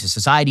woven into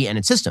society and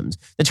its systems.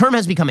 The term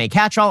has become a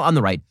catch-all on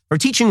the right for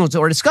teachings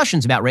or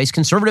discussions about race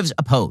conservatives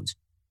oppose.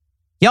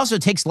 He also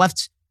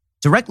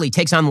directly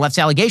takes on the left's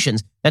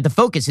allegations that the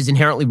focus is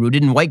inherently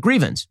rooted in white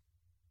grievance.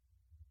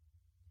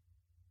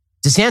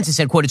 DeSantis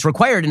said, quote, it's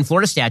required in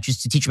Florida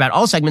statutes to teach about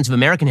all segments of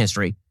American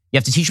history. You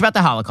have to teach about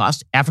the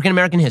Holocaust,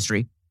 African-American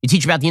history. You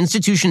teach about the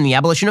institution and the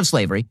abolition of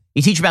slavery.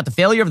 You teach about the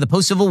failure of the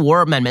post-Civil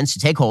War amendments to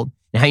take hold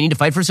and how you need to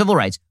fight for civil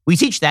rights. We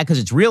teach that because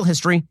it's real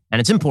history and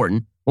it's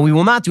important. What we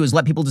will not do is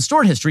let people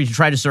distort history to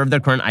try to serve their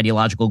current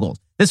ideological goals.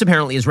 This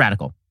apparently is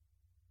radical.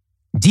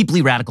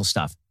 Deeply radical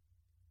stuff.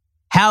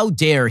 How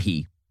dare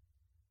he?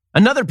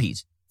 Another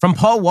piece from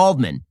Paul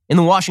Waldman in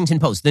the Washington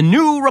Post. The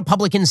new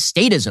Republican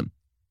statism.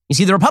 You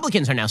see, the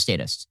Republicans are now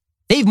statists.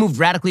 They've moved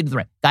radically to the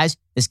right. Guys,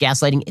 this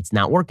gaslighting, it's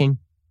not working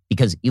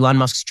because Elon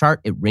Musk's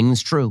chart, it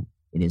rings true.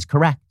 It is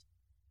correct.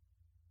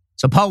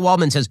 So Paul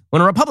Waldman says,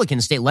 when a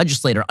Republican state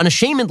legislator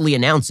unashamedly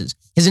announces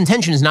his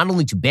intention is not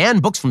only to ban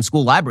books from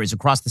school libraries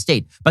across the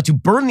state, but to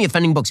burn the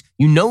offending books,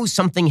 you know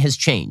something has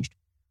changed.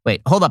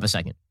 Wait, hold up a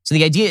second. So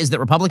the idea is that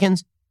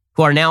Republicans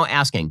who are now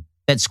asking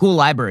that school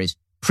libraries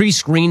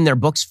pre-screen their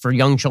books for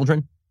young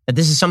children, that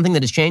this is something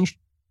that has changed?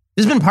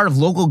 This has been part of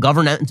local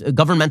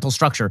governmental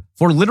structure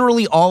for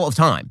literally all of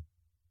time.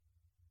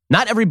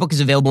 Not every book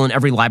is available in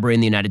every library in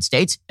the United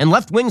States, and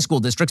left-wing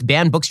school districts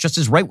ban books just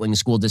as right-wing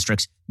school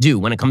districts do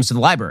when it comes to the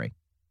library.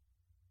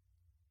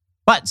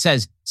 But,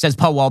 says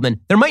Paul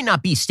Waldman, there might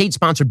not be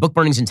state-sponsored book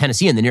burnings in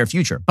Tennessee in the near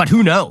future, but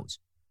who knows?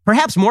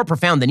 Perhaps more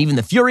profound than even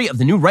the fury of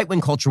the new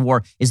right-wing culture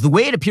war is the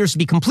way it appears to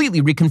be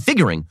completely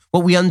reconfiguring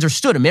what we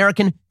understood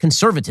American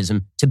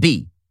conservatism to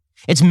be.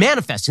 It's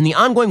manifest in the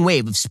ongoing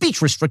wave of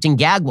speech-restricting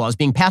gag laws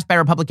being passed by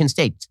Republican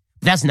states.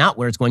 But that's not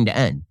where it's going to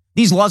end.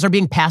 These laws are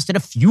being passed at a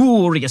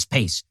furious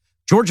pace.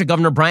 Georgia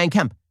Governor Brian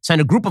Kemp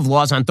signed a group of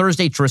laws on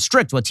Thursday to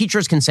restrict what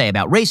teachers can say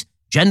about race,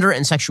 gender,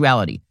 and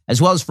sexuality,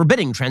 as well as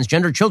forbidding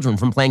transgender children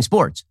from playing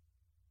sports.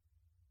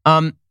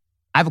 I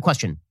have a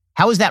question.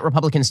 How is that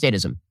Republican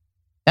statism?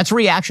 That's a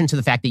reaction to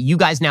the fact that you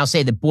guys now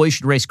say that boys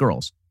should race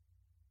girls.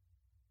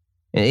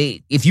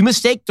 If you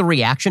mistake the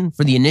reaction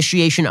for the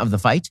initiation of the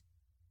fight,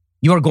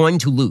 you are going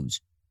to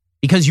lose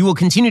because you will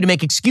continue to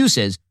make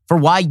excuses for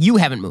why you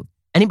haven't moved.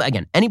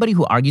 Anybody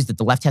who argues that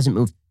the left hasn't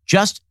moved,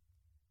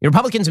 the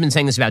Republicans have been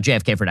saying this about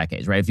JFK for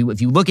decades, right?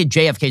 If you look at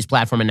JFK's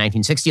platform in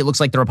 1960, it looks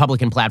like the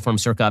Republican platform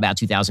circa about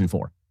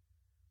 2004.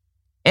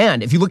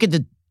 And if you look at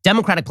the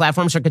Democratic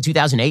platform circa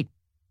 2008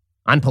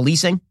 on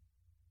policing,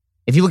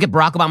 if you look at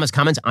Barack Obama's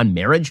comments on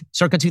marriage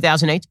circa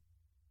 2008,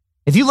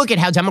 if you look at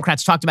how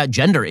Democrats talked about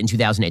gender in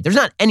 2008, there's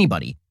not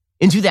anybody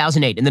in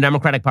 2008 in the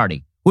Democratic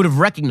Party who would have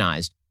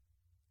recognized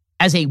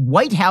as a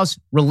White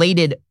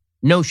House-related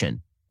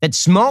notion that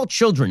small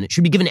children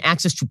should be given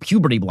access to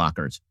puberty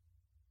blockers.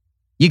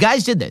 You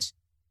guys did this.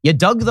 You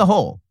dug the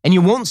hole, and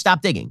you won't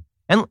stop digging.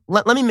 And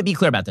let me be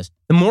clear about this.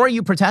 The more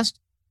you protest,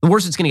 the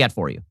worse it's going to get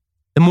for you.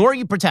 The more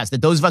you protest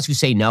that those of us who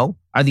say no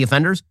are the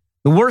offenders,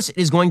 the worse it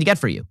is going to get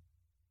for you.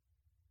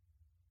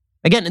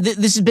 Again,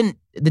 the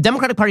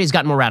Democratic Party has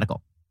gotten more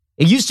radical.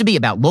 It used to be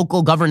about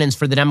local governance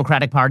for the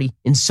Democratic Party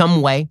in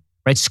some way,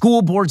 right?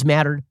 School boards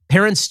mattered.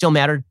 Parents still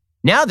mattered.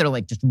 Now they're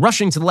like just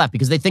rushing to the left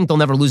because they think they'll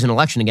never lose an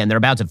election again. They're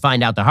about to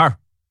find out the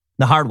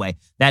hard way.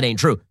 That ain't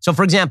true. So,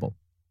 for example,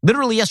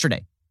 literally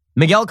yesterday,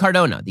 Miguel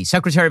Cardona, the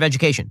Secretary of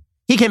Education,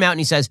 he came out and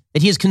he says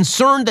that he is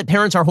concerned that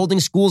parents are holding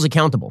schools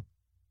accountable.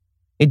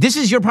 This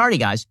is your party,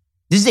 guys.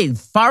 This is a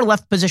far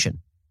left position.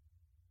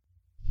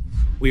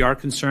 We are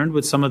concerned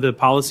with some of the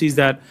policies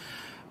that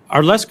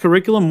are less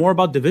curriculum, more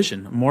about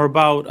division, more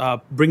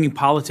about bringing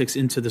politics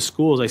into the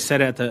schools. I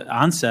said at the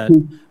onset,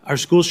 our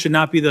schools should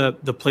not be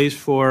the place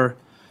for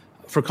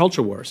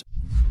culture wars.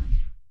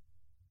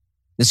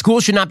 The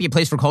school should not be a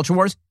place for culture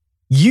wars.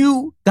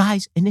 You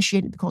guys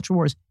initiated the culture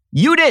wars.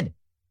 You did.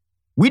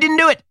 We didn't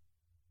do it.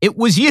 It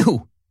was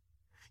you.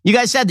 You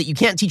guys said that you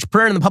can't teach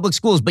prayer in the public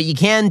schools, but you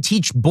can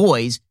teach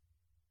boys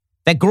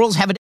that girls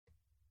have a...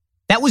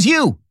 That was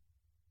you.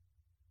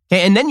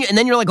 Okay, and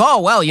then you're like,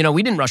 oh, well,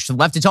 we didn't rush to the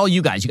left. It's all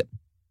you guys.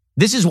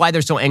 This is why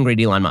they're so angry at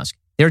Elon Musk.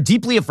 They're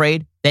deeply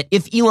afraid that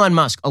if Elon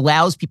Musk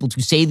allows people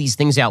to say these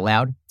things out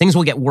loud, things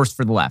will get worse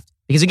for the left.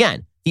 Because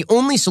again, the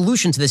only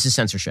solution to this is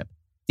censorship.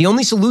 The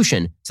only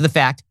solution to the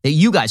fact that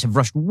you guys have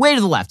rushed way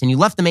to the left and you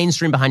left the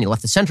mainstream behind, you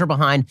left the center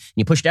behind, and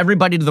you pushed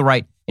everybody to the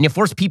right, and you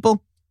forced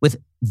people with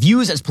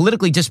views as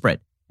politically disparate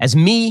as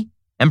me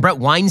and Brett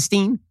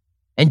Weinstein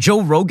and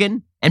Joe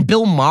Rogan and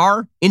Bill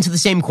Maher into the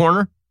same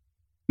corner.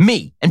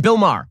 Me and Bill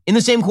Maher in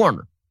the same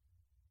corner.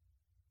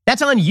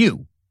 That's on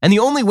you. And the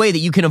only way that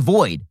you can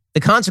avoid the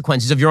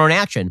consequences of your own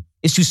action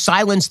is to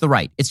silence the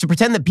right. It's to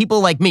pretend that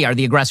people like me are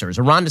the aggressors,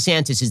 or Ron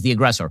DeSantis is the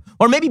aggressor,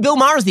 or maybe Bill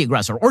Maher is the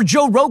aggressor, or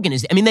Joe Rogan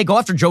is. They go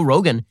after Joe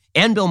Rogan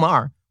and Bill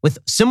Maher with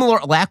similar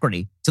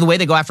alacrity to the way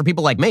they go after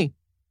people like me.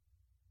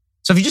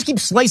 So if you just keep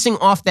slicing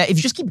off that, if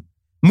you just keep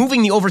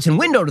moving the Overton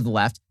window to the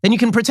left, then you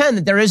can pretend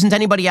that there isn't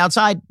anybody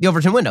outside the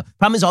Overton window.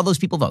 Problem is all those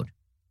people vote.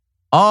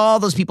 All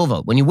those people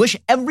vote. When you wish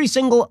every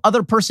single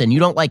other person you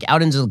don't like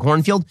out into the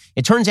cornfield,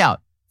 it turns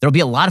out there'll be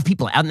a lot of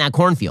people out in that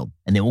cornfield,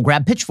 and they will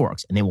grab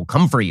pitchforks, and they will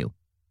come for you.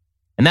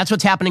 And that's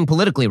what's happening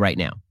politically right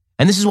now.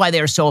 And this is why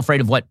they are so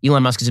afraid of what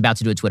Elon Musk is about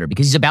to do at Twitter,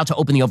 because he's about to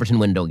open the Overton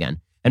window again.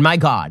 And my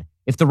God,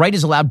 if the right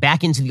is allowed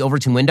back into the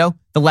Overton window,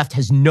 the left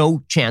has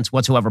no chance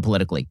whatsoever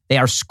politically. They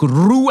are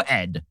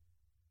screwed.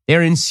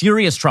 They're in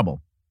serious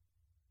trouble.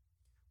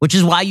 Which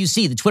is why you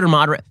see the Twitter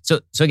moderate. So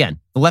again,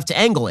 the left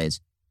angle is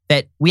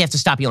that we have to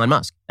stop Elon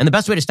Musk. And the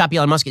best way to stop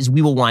Elon Musk is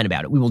we will whine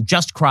about it. We will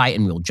just cry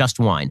and we will just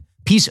whine.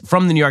 Piece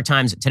from the New York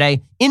Times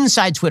today.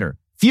 Inside Twitter,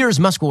 fears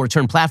Musk will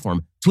return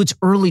platform to its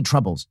early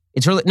troubles.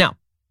 Now,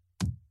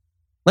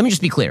 let me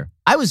just be clear.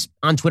 I was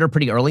on Twitter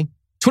pretty early.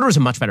 Twitter was a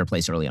much better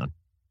place early on.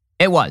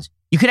 It was.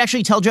 You could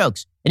actually tell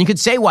jokes, and you could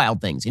say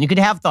wild things, and you could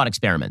have thought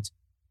experiments.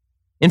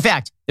 In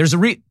fact,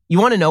 you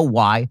want to know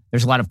why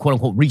there's a lot of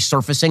quote-unquote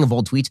resurfacing of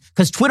old tweets?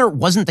 Because Twitter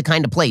wasn't the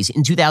kind of place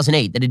in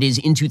 2008 that it is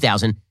in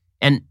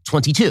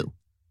 2022.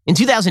 In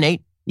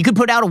 2008, you could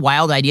put out a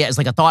wild idea as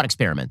like a thought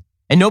experiment,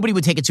 and nobody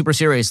would take it super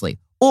seriously.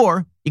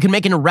 Or you could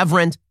make an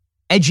irreverent,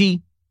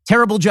 edgy,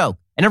 terrible joke,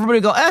 and everybody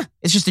would go,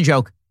 it's just a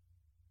joke.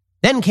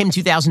 Then came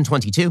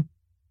 2022.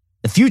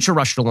 The future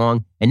rushed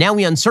along, and now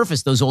we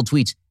unsurface those old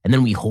tweets, and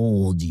then we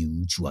hold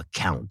you to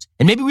account.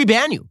 And maybe we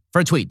ban you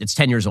for a tweet that's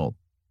 10 years old.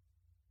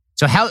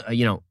 So how,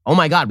 oh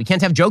my God, we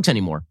can't have jokes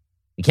anymore.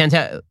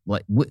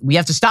 We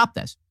have to stop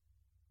this.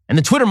 And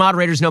the Twitter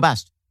moderators know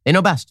best. They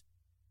know best.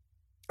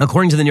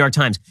 According to the New York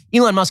Times,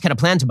 Elon Musk had a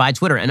plan to buy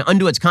Twitter and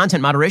undo its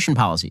content moderation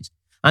policies.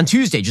 On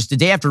Tuesday, just a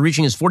day after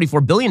reaching his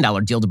 $44 billion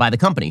deal to buy the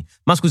company,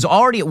 Musk was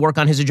already at work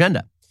on his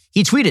agenda.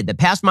 He tweeted that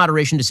past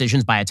moderation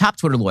decisions by a top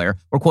Twitter lawyer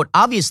were, quote,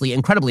 obviously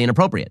incredibly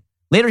inappropriate.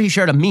 Later, he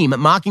shared a meme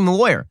mocking the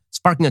lawyer,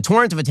 sparking a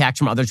torrent of attacks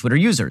from other Twitter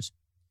users.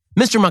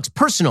 Mr. Musk's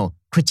personal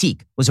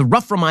critique was a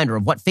rough reminder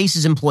of what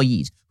faces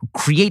employees who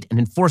create and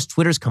enforce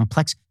Twitter's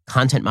complex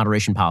content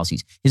moderation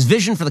policies. His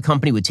vision for the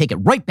company would take it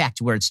right back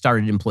to where it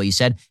started, employees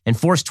said, and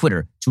force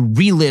Twitter to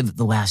relive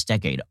the last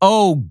decade.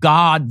 Oh,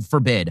 God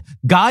forbid.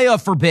 Gaia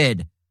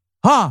forbid.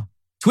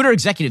 Twitter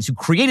executives who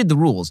created the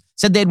rules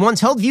said they had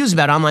once held views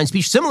about online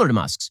speech similar to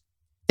Musk's.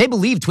 They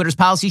believed Twitter's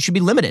policies should be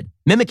limited,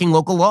 mimicking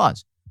local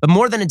laws. But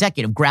more than a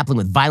decade of grappling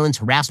with violence,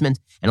 harassment,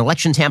 and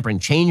election tampering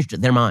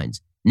changed their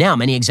minds. Now,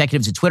 many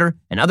executives at Twitter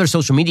and other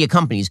social media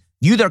companies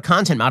view their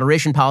content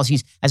moderation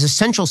policies as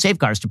essential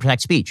safeguards to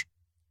protect speech.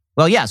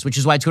 Well, yes, which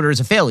is why Twitter is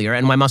a failure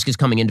and why Musk is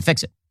coming in to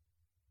fix it.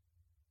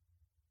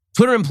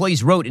 Twitter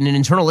employees wrote in an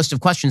internal list of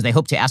questions they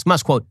hope to ask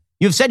Musk, quote,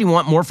 you have said you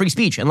want more free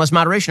speech and less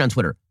moderation on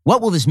Twitter.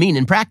 What will this mean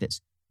in practice?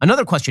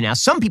 Another question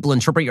asked, some people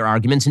interpret your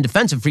arguments in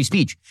defense of free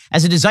speech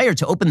as a desire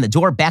to open the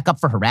door back up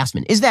for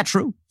harassment. Is that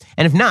true?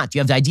 And if not, do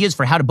you have ideas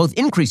for how to both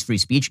increase free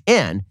speech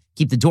and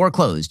keep the door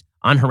closed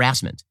on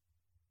harassment?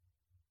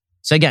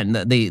 So again,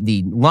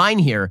 the line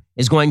here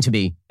is going to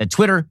be that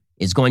Twitter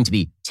is going to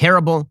be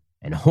terrible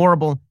and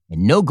horrible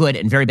and no good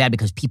and very bad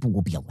because people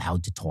will be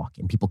allowed to talk,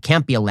 and people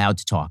can't be allowed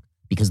to talk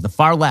because the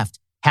far left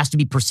has to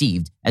be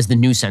perceived as the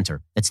news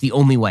center. That's the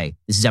only way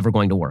this is ever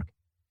going to work.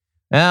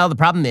 Well, the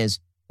problem is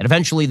that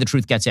eventually the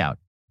truth gets out.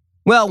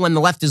 Well, when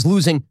the left is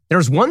losing,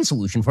 there's one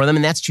solution for them,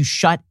 and that's to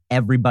shut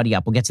everybody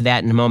up. We'll get to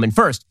that in a moment.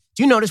 First,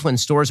 do you notice when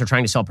stores are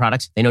trying to sell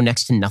products they know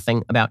next to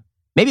nothing about?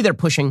 Maybe they're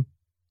pushing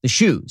the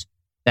shoes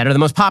that are the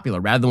most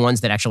popular rather than ones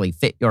that actually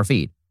fit your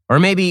feet. Or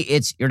maybe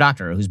it's your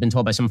doctor who's been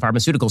told by some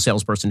pharmaceutical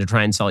salesperson to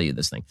try and sell you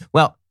this thing.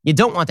 Well, you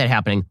don't want that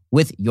happening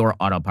with your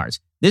auto parts.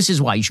 This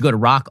is why you should go to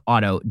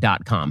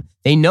rockauto.com.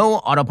 They know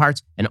auto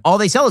parts, and all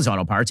they sell is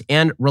auto parts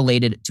and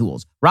related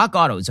tools. Rock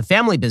Auto is a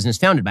family business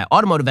founded by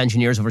automotive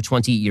engineers over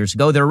 20 years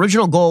ago. Their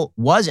original goal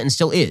was and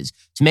still is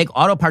to make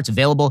auto parts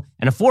available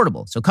and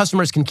affordable so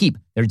customers can keep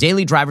their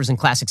daily drivers and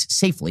classics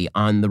safely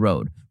on the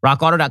road.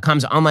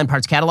 RockAuto.com's online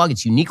parts catalog,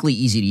 it's uniquely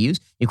easy to use.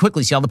 You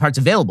quickly see all the parts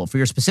available for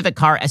your specific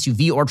car,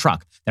 SUV, or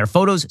truck. There are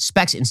photos,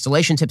 specs,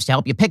 installation tips to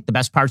help you pick the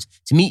best parts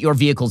to meet your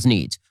vehicle's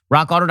needs.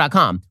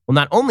 RockAuto.com will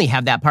not only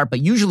have that part, but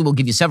usually will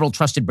give you several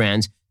trusted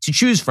brands to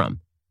choose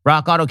from.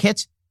 Rock Auto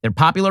kits, they're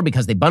popular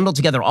because they bundle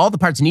together all the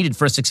parts needed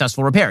for a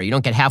successful repair. You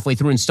don't get halfway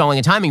through installing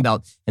a timing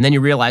belt, and then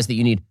you realize that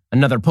you need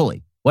another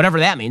pulley. Whatever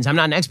that means, I'm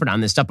not an expert on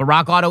this stuff, but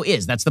Rock Auto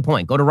is. That's the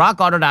point. Go to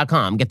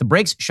rockauto.com, get the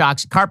brakes,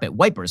 shocks, carpet,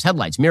 wipers,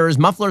 headlights, mirrors,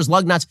 mufflers,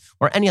 lug nuts,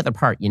 or any other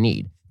part you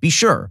need. Be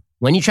sure,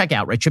 when you check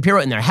out, write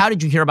Shapiro in there, how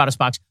did you hear about us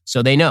box,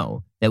 so they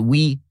know that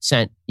we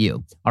sent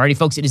you. Alrighty,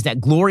 folks, it is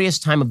that glorious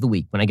time of the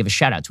week when I give a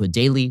shout out to a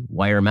Daily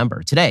Wire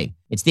member. Today,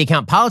 it's the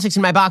account Politics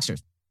in My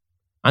Boxers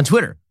on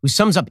Twitter, who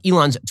sums up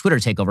Elon's Twitter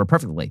takeover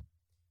perfectly.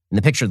 In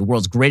the picture, the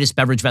world's greatest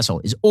beverage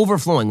vessel is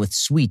overflowing with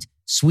sweet,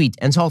 sweet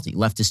and salty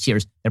leftist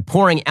tears. They're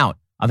pouring out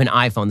of an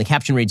iPhone. The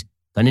caption reads,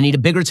 gonna need a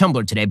bigger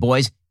tumbler today,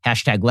 boys.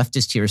 Hashtag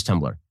leftist tears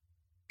tumbler.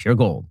 Pure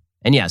gold.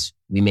 And yes,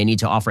 we may need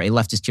to offer a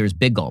leftist tears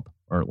big gulp,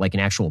 or like an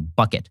actual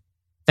bucket.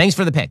 Thanks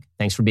for the pick.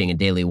 Thanks for being a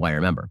Daily Wire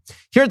member.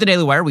 Here at the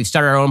Daily Wire, we've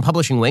started our own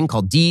publishing wing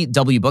called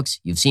DW Books.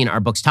 You've seen our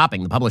books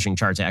topping the publishing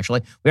charts,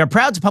 actually. We are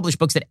proud to publish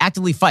books that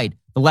actively fight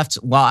the left's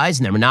lies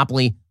and their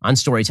monopoly on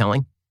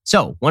storytelling.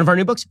 So, one of our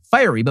new books,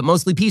 Fiery but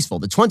Mostly Peaceful,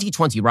 The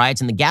 2020 Riots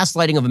and the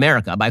Gaslighting of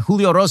America by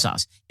Julio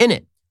Rosas. In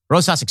it,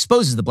 Rosas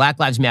exposes the Black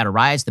Lives Matter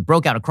riots that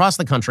broke out across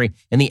the country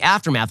in the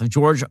aftermath of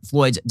George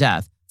Floyd's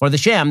death for the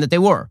sham that they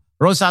were.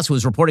 Rosas, who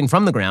is reporting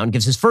from the ground,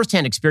 gives his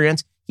firsthand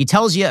experience. He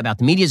tells you about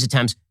the media's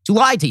attempts to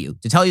lie to you,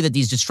 to tell you that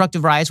these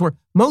destructive riots were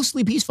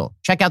mostly peaceful.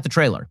 Check out the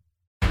trailer.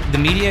 The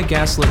media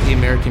gaslit the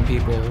American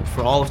people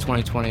for all of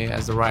 2020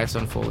 as the riots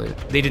unfolded.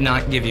 They did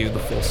not give you the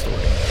full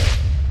story.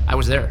 I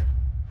was there.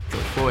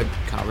 George Floyd,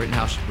 Kyle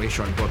Rittenhouse, Ray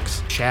Sharp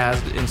Books,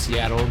 Chaz in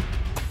Seattle.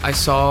 I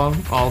saw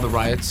all the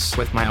riots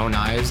with my own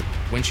eyes,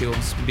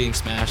 windshields being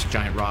smashed,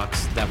 giant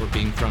rocks that were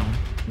being thrown.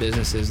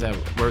 businesses that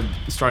were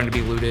starting to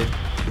be looted.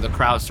 The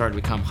crowd started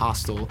to become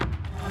hostile.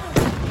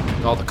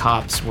 All the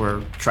cops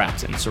were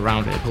trapped and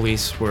surrounded.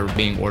 Police were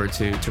being ordered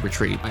to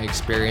retreat. I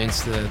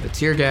experienced the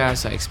tear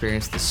gas. I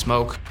experienced the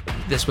smoke.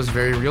 This was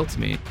very real to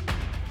me.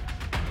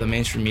 The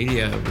mainstream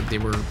media, they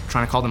were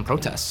trying to call them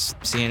protests.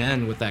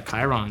 CNN with that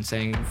chyron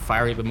saying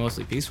fiery but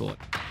mostly peaceful.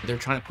 They're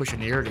trying to push a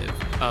narrative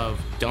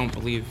of don't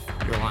believe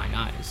your lying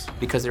eyes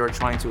because they were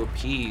trying to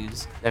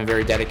appease that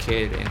very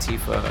dedicated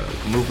Antifa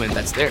movement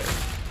that's there.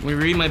 When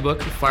you read my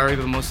book, Fiery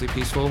but Mostly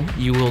Peaceful,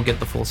 you will get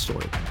the full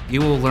story.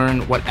 You will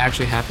learn what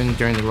actually happened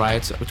during the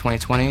riots of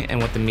 2020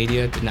 and what the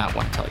media did not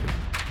want to tell you.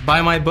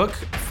 Buy my book,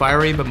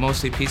 Fiery but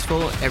Mostly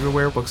Peaceful,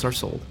 everywhere books are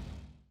sold.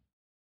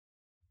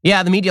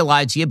 Yeah, the media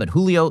lied to you, but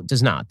Julio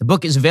does not. The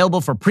book is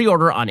available for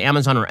pre-order on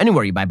Amazon or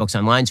anywhere you buy books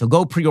online, so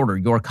go pre-order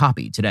your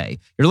copy today.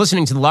 You're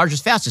listening to the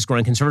largest,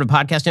 fastest-growing conservative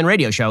podcast and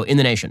radio show in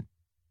the nation.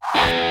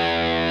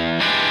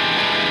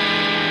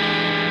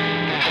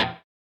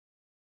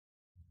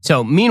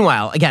 So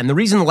meanwhile, again, the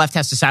reason the left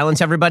has to silence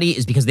everybody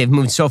is because they've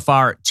moved so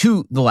far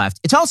to the left.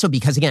 It's also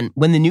because, again,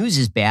 when the news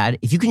is bad,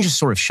 if you can just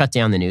sort of shut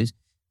down the news,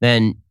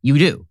 then you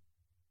do.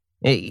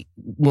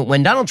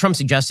 When Donald Trump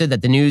suggested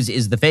that the news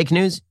is the fake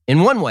news,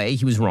 in one way,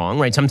 he was wrong,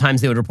 right?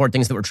 Sometimes they would report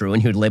things that were true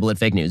and he would label it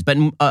fake news. But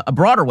in a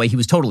broader way, he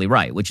was totally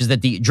right, which is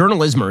that the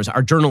journalismers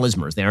are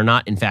journalismers. They are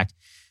not, in fact,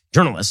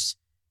 journalists.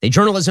 They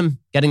journalism,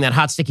 getting that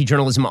hot, sticky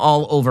journalism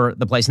all over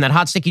the place. And that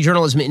hot, sticky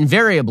journalism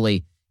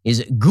invariably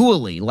is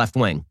gooily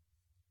left-wing.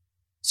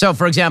 So,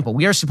 for example,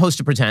 we are supposed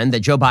to pretend that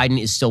Joe Biden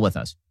is still with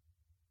us.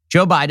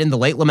 Joe Biden, the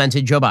late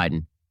lamented Joe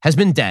Biden, has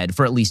been dead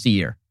for at least a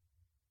year.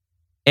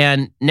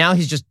 And now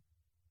he's just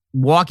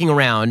walking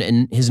around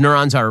and his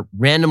neurons are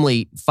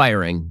randomly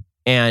firing,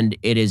 and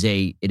it is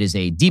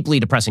a deeply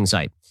depressing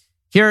sight.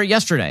 Here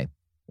yesterday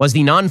was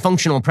the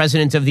non-functional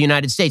president of the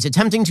United States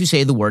attempting to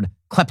say the word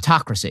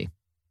kleptocracy.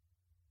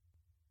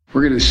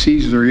 We're going to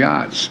seize their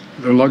yachts,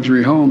 their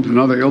luxury homes, and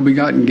other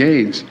ill-begotten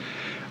gains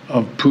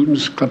of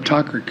Putin's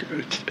kleptocracy.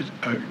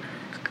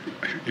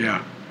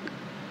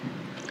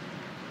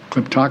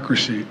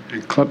 Kleptocracy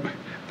and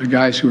the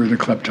guys who are the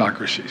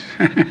kleptocracies.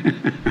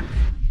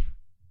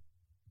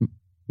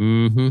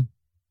 Mm-hmm.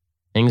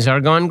 Things are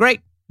going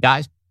great,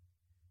 guys.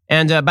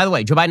 And by the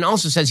way, Joe Biden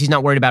also says he's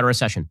not worried about a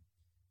recession,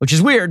 which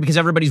is weird because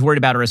everybody's worried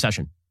about a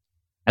recession.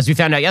 As we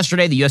found out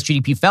yesterday, the U.S.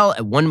 GDP fell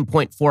at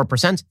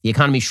 1.4%. The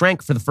economy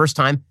shrank for the first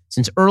time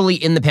since early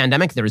in the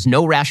pandemic. There is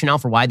no rationale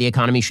for why the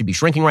economy should be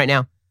shrinking right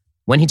now.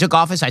 When he took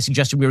office, I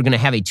suggested we were going to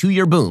have a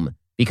 2-year boom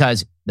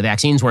because the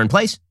vaccines were in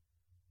place.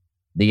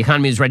 The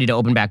economy was ready to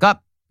open back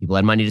up. People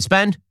had money to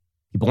spend.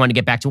 People wanted to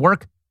get back to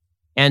work.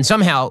 And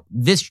somehow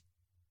this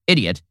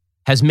idiot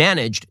has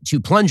managed to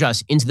plunge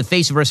us into the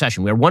face of a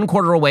recession. We are 1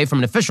 quarter away from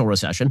an official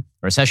recession.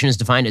 A recession is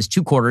defined as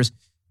 2 quarters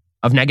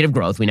of negative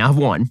growth. We now have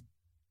 1.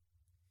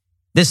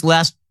 This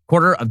last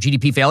quarter of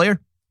GDP failure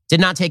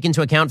did not take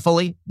into account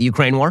fully the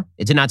Ukraine war.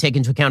 It did not take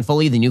into account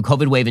fully the new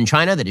COVID wave in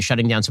China that is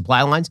shutting down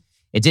supply lines.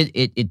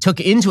 It took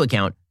into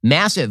account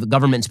massive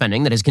government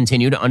spending that has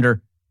continued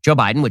under Joe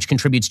Biden, which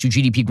contributes to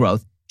GDP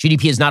growth.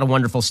 GDP is not a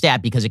wonderful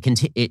stat because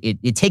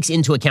it takes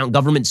into account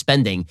government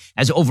spending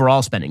as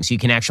overall spending. So you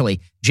can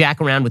actually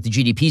jack around with the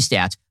GDP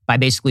stats by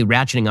basically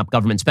ratcheting up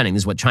government spending.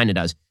 This is what China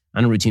does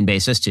on a routine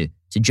basis to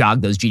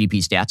jog those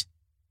GDP stats.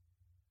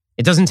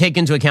 It doesn't take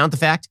into account the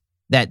fact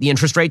that the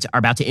interest rates are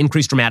about to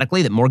increase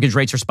dramatically, that mortgage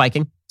rates are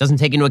spiking. It doesn't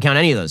take into account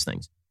any of those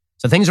things.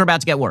 So things are about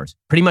to get worse.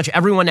 Pretty much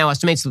everyone now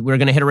estimates that we're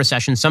going to hit a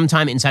recession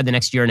sometime inside the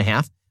next year and a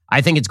half.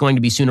 I think it's going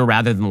to be sooner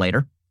rather than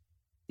later.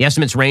 The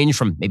estimates range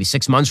from maybe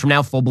 6 months from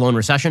now, full-blown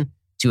recession,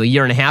 to a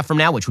year and a half from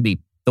now, which would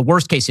be the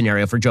worst-case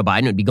scenario for Joe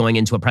Biden. It would be going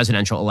into a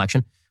presidential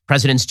election.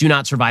 Presidents do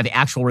not survive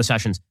actual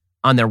recessions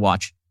on their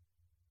watch.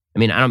 I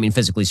mean, I don't mean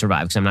physically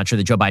survive, because I'm not sure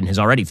that Joe Biden has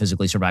already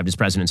physically survived his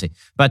presidency.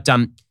 But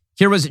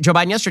here was Joe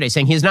Biden yesterday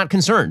saying he is not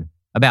concerned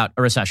about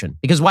a recession.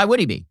 Because why would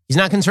he be? He's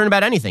not concerned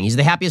about anything. He's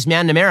the happiest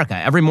man in America.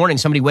 Every morning,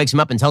 somebody wakes him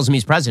up and tells him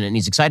he's president, and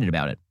he's excited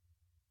about it.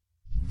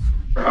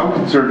 How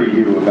concerned are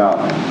you about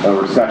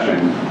a recession,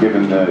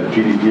 given the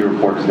GDP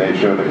report today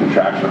showed a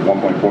contraction of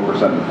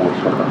 1.4% in the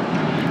fourth quarter?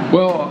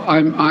 Well,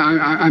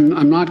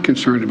 I'm not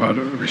concerned about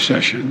a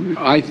recession.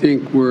 I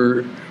think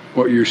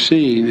what you're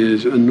seeing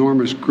is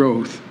enormous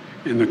growth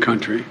in the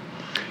country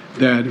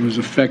that was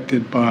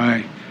affected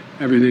by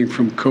everything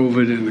from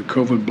COVID and the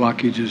COVID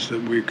blockages that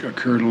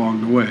occurred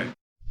along the way.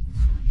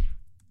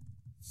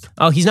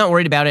 Oh, he's not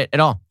worried about it at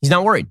all. He's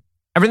not worried.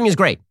 Everything is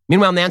great.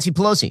 Meanwhile, Nancy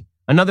Pelosi,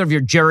 another of your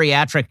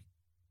geriatric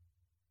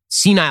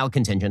senile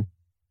contingent,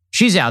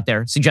 she's out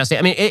there suggesting,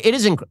 I mean,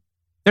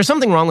 there's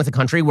something wrong with a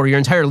country where your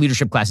entire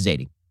leadership class is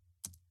 80.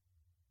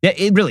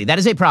 Really, that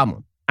is a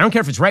problem. I don't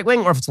care if it's right wing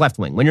or if it's left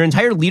wing. When your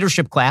entire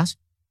leadership class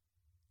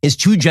is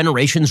 2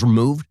 generations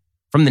removed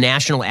from the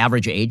national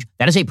average age,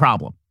 that is a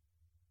problem.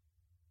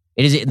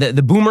 It is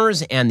the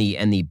boomers and the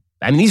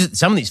I mean,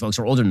 some of these folks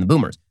are older than the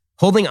boomers.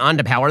 Holding on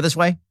to power this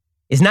way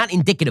is not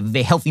indicative of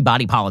a healthy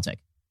body politic.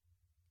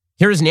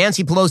 Here is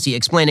Nancy Pelosi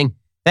explaining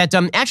that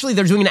actually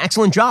they're doing an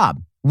excellent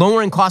job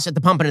lowering costs at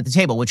the pump and at the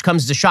table, which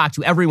comes as a shock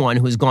to everyone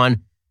who has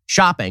gone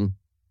shopping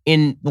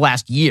in the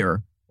last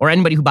year, or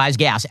anybody who buys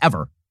gas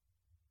ever.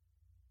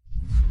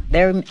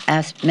 There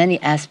are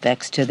many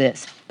aspects to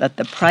this, but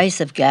the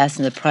price of gas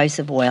and the price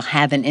of oil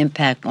have an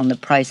impact on the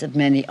price of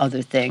many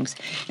other things,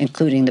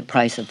 including the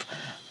price of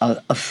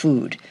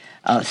food.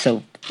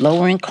 So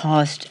lowering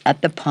cost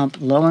at the pump,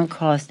 lowering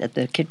cost at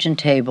the kitchen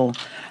table,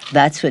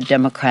 that's what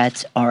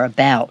Democrats are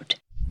about.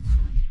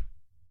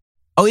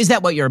 Oh, is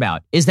that what you're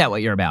about? Is that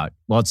what you're about?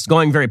 Well, it's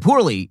going very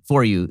poorly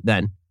for you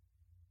then.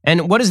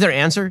 And what is their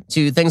answer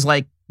to things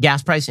like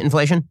gas price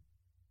inflation?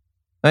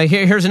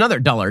 Here's another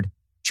dullard,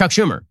 Chuck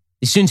Schumer,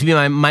 the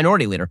soon-to-be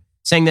minority leader,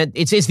 saying that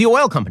it's the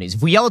oil companies.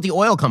 If we yell at the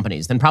oil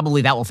companies, then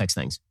probably that will fix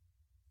things.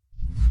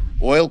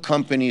 Oil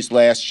companies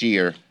last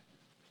year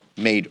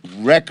made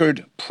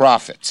record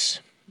profits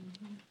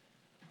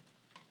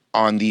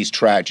on these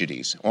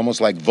tragedies,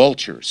 almost like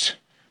vultures.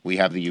 We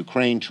have the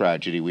Ukraine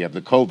tragedy, we have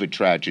the COVID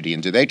tragedy,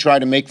 and do they try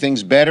to make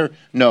things better?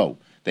 No,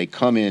 they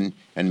come in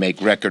and make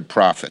record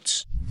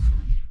profits.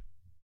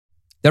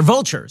 They're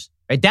vultures,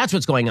 right? That's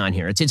what's going on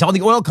here. It's all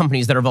the oil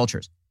companies that are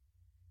vultures.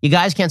 You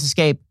guys can't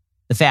escape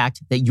the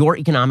fact that your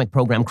economic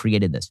program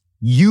created this.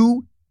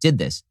 You did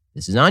this.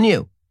 This is on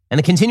you. And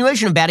the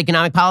continuation of bad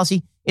economic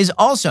policy is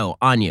also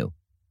on you.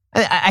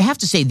 I have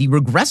to say, the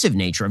regressive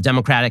nature of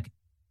Democratic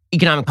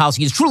economic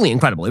policy is truly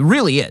incredible. It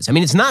really is. I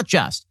mean, it's not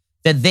just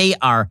that they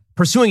are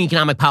pursuing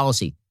economic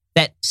policy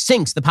that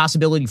sinks the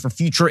possibility for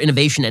future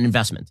innovation and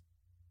investment.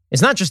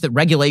 It's not just that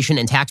regulation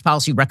and tax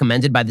policy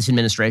recommended by this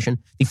administration,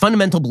 the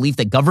fundamental belief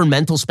that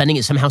governmental spending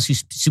is somehow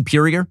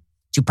superior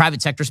to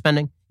private sector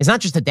spending. It's not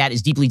just that that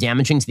is deeply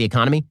damaging to the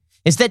economy.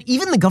 It's that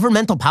even the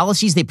governmental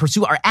policies they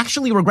pursue are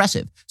actually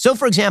regressive. So,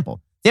 for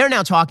example, they're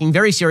now talking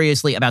very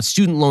seriously about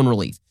student loan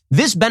relief.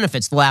 This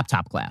benefits the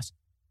laptop class.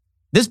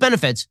 This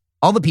benefits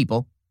all the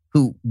people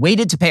who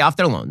waited to pay off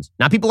their loans.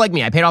 Not people like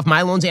me. I paid off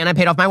my loans and I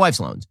paid off my wife's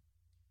loans.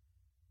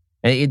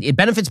 It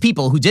benefits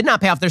people who did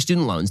not pay off their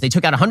student loans. They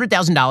took out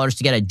 $100,000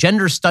 to get a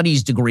gender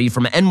studies degree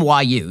from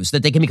NYU so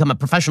that they can become a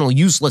professional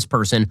useless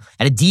person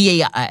at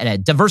a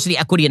diversity,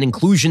 equity, and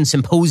inclusion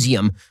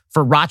symposium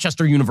for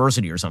Rochester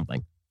University or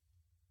something.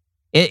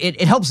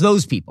 It helps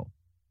those people.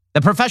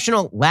 The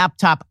professional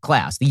laptop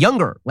class, the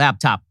younger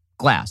laptop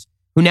class,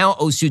 who now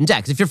owes student debt.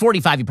 Because if you're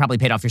 45, you probably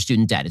paid off your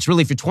student debt. It's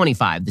really if you're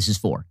 25, this is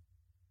for.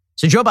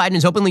 So Joe Biden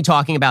is openly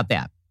talking about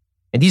that.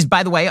 And these,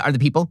 by the way, are the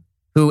people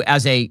who,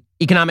 as a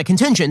economic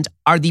contingent,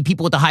 are the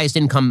people with the highest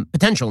income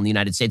potential in the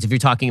United States if you're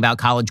talking about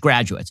college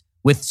graduates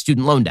with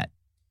student loan debt.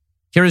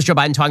 Here is Joe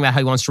Biden talking about how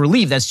he wants to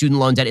relieve that student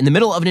loan debt in the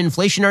middle of an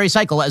inflationary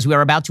cycle as we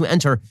are about to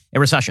enter a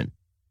recession.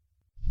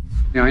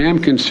 I am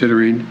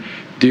considering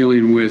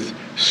dealing with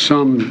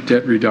some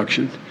debt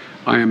reduction.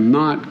 I am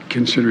not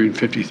considering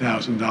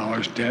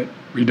 $50,000 debt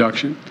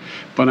reduction,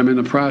 but I'm in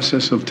the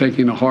process of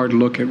taking a hard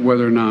look at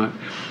whether or not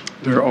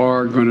there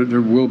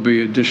will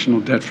be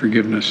additional debt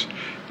forgiveness,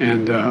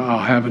 and I'll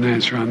have an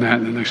answer on that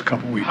in the next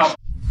couple of weeks.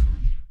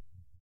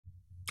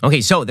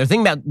 Okay, so they're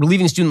thinking about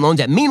relieving student loan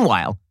debt.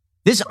 Meanwhile,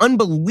 this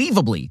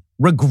unbelievably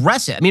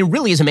regressive, I mean, it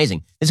really is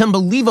amazing. This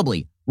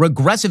unbelievably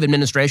regressive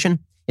administration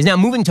is now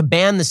moving to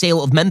ban the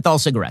sale of menthol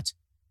cigarettes.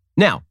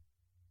 Now,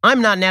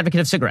 I'm not an advocate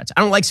of cigarettes.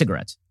 I don't like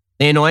cigarettes.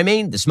 They annoy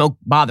me. The smoke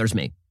bothers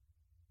me.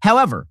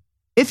 However,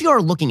 if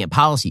you're looking at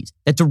policies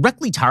that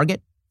directly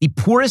target the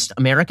poorest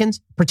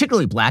Americans,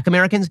 particularly Black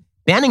Americans,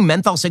 banning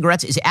menthol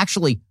cigarettes is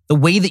actually the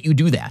way that you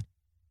do that.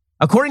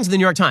 According to the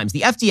New York Times,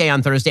 the FDA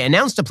on Thursday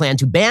announced a plan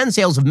to ban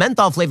sales of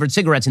menthol-flavored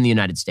cigarettes in the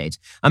United States,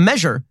 a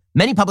measure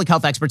many public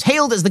health experts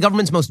hailed as the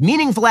government's most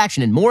meaningful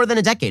action in more than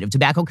a decade of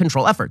tobacco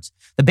control efforts.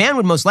 The ban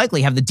would most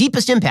likely have the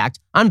deepest impact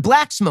on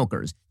Black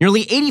smokers,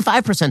 nearly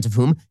 85% of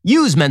whom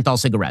use menthol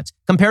cigarettes,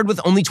 compared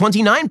with only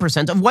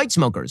 29% of white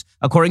smokers,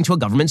 according to a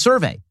government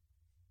survey.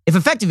 If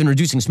effective in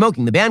reducing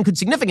smoking, the ban could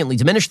significantly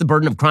diminish the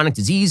burden of chronic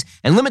disease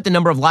and limit the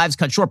number of lives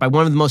cut short by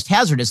one of the most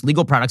hazardous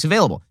legal products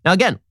available. Now,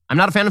 again, I'm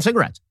not a fan of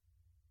cigarettes.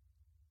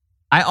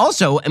 I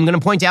also am going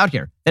to point out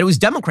here that it was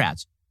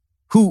Democrats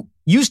who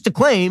used to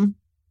claim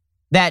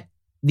that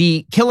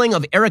the killing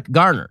of Eric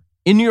Garner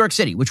in New York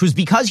City, which was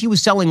because he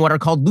was selling what are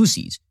called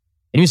loosies,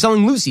 and he was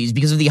selling loosies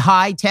because of the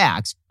high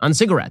tax on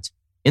cigarettes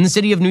in the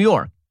city of New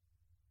York.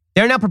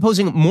 They're now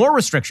proposing more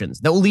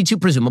restrictions that will lead to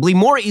presumably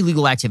more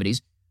illegal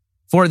activities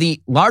for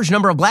the large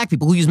number of Black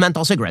people who use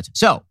menthol cigarettes.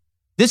 So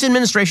this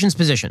administration's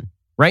position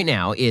right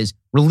now is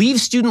relieve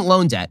student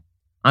loan debt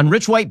on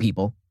rich white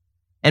people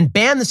and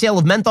ban the sale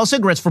of menthol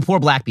cigarettes for poor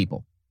Black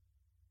people.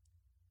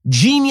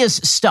 Genius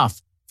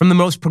stuff from the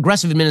most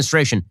progressive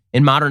administration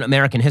in modern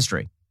American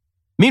history.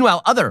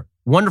 Meanwhile, other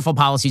wonderful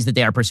policies that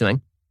they are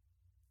pursuing.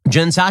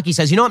 Jen Psaki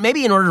says, you know what,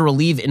 maybe in order to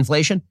relieve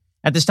inflation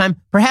at this time,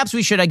 perhaps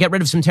we should get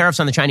rid of some tariffs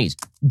on the Chinese.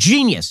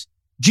 Genius.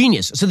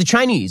 So the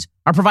Chinese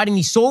are providing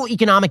the sole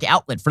economic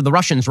outlet for the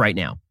Russians right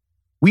now.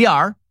 We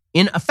are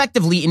in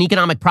effectively an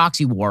economic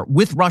proxy war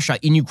with Russia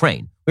in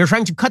Ukraine. We are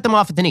trying to cut them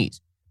off at the knees.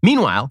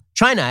 Meanwhile,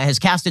 China has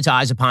cast its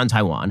eyes upon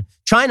Taiwan.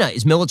 China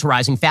is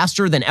militarizing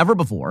faster than ever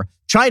before.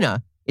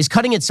 China is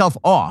cutting itself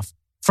off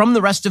from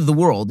the rest of the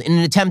world in an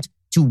attempt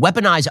to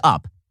weaponize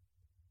up.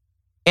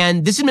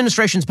 And this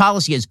administration's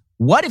policy is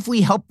What if we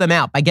help them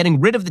out by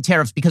getting rid of the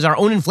tariffs because our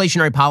own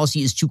inflationary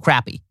policy is too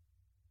crappy?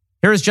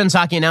 Here is Jen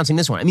Psaki announcing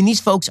this one. I mean, these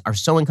folks are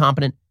so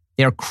incompetent.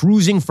 They are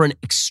cruising for an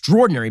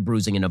extraordinary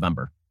bruising in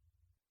November.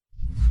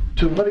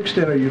 To what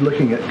extent are you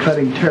looking at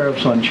cutting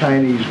tariffs on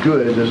Chinese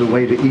goods as a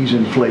way to ease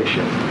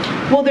inflation?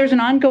 Well, there's an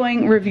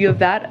ongoing review of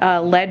that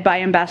led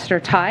by Ambassador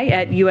Tai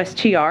at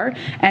USTR,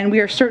 and we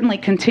are certainly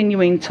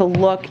continuing to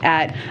look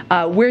at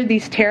where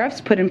these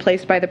tariffs put in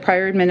place by the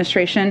prior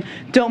administration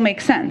don't make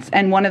sense.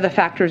 And one of the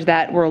factors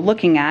that we're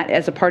looking at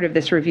as a part of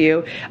this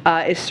review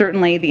is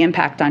certainly the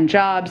impact on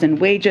jobs and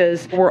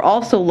wages. We're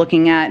also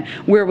looking at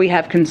where we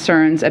have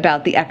concerns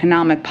about the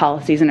economic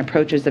policies and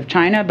approaches of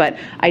China, but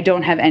I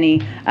don't have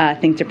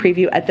anything to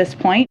preview at this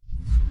point.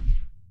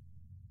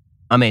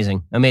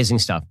 Amazing, amazing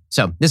stuff.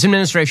 So this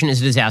administration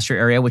is a disaster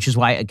area, which is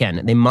why,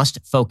 again, they must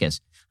focus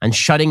on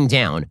shutting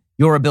down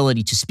your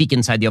ability to speak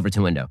inside the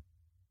Overton window.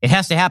 It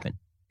has to happen,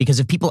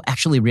 because if people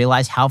actually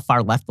realize how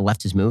far left the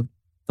left has moved,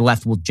 the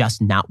left will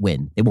just not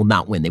win. They will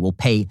not win. They will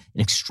pay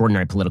an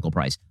extraordinary political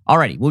price.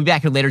 Alrighty, we'll be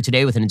back here later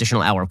today with an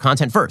additional hour of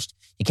content. First,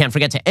 you can't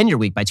forget to end your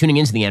week by tuning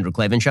into The Andrew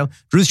Klavan Show.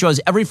 Drew's show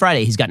is every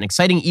Friday. He's got an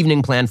exciting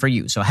evening planned for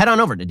you. So head on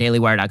over to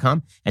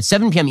dailywire.com at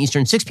 7 p.m.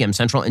 Eastern, 6 p.m.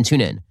 Central, and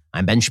tune in.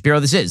 I'm Ben Shapiro.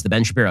 This is The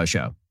Ben Shapiro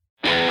Show.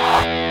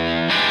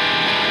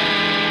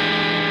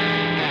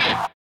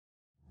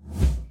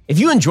 If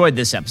you enjoyed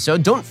this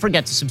episode, don't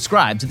forget to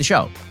subscribe to the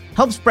show.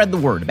 Help spread the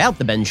word about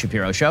The Ben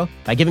Shapiro Show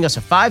by giving us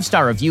a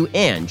 5-star review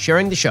and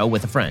sharing the show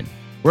with a friend.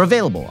 We're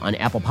available on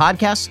Apple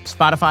Podcasts,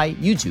 Spotify,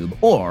 YouTube,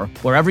 or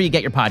wherever you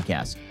get your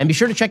podcasts. And be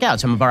sure to check out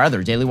some of our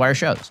other Daily Wire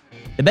shows.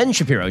 The Ben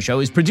Shapiro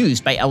Show is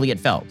produced by Elliot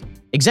Feld.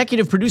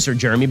 Executive producer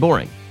Jeremy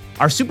Boring.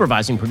 Our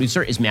supervising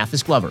producer is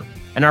Mathis Glover.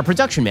 And our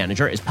production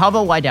manager is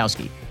Pavel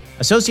Wydowski.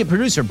 Associate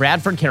producer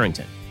Bradford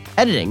Carrington.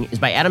 Editing is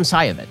by Adam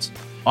Sayevitz.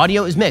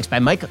 Audio is mixed by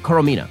Mike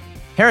Coromina.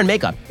 Hair and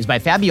makeup is by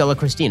Fabiola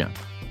Cristina.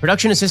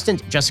 Production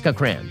assistant, Jessica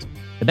Crand.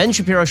 The Ben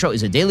Shapiro Show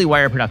is a Daily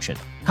Wire production.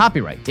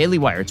 Copyright Daily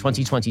Wire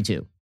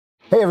 2022.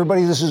 Hey,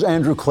 everybody, this is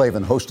Andrew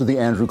Klavan, host of The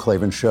Andrew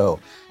Klavan Show.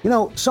 You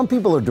know, some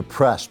people are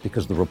depressed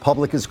because the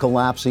Republic is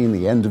collapsing,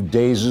 the end of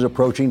days is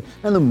approaching,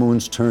 and the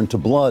moon's turned to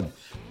blood.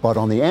 But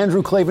on The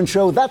Andrew Klavan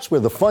Show, that's where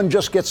the fun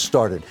just gets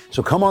started.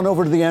 So come on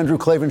over to The Andrew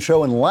Klavan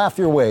Show and laugh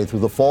your way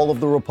through the fall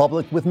of the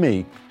Republic with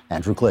me,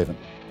 Andrew Klavan.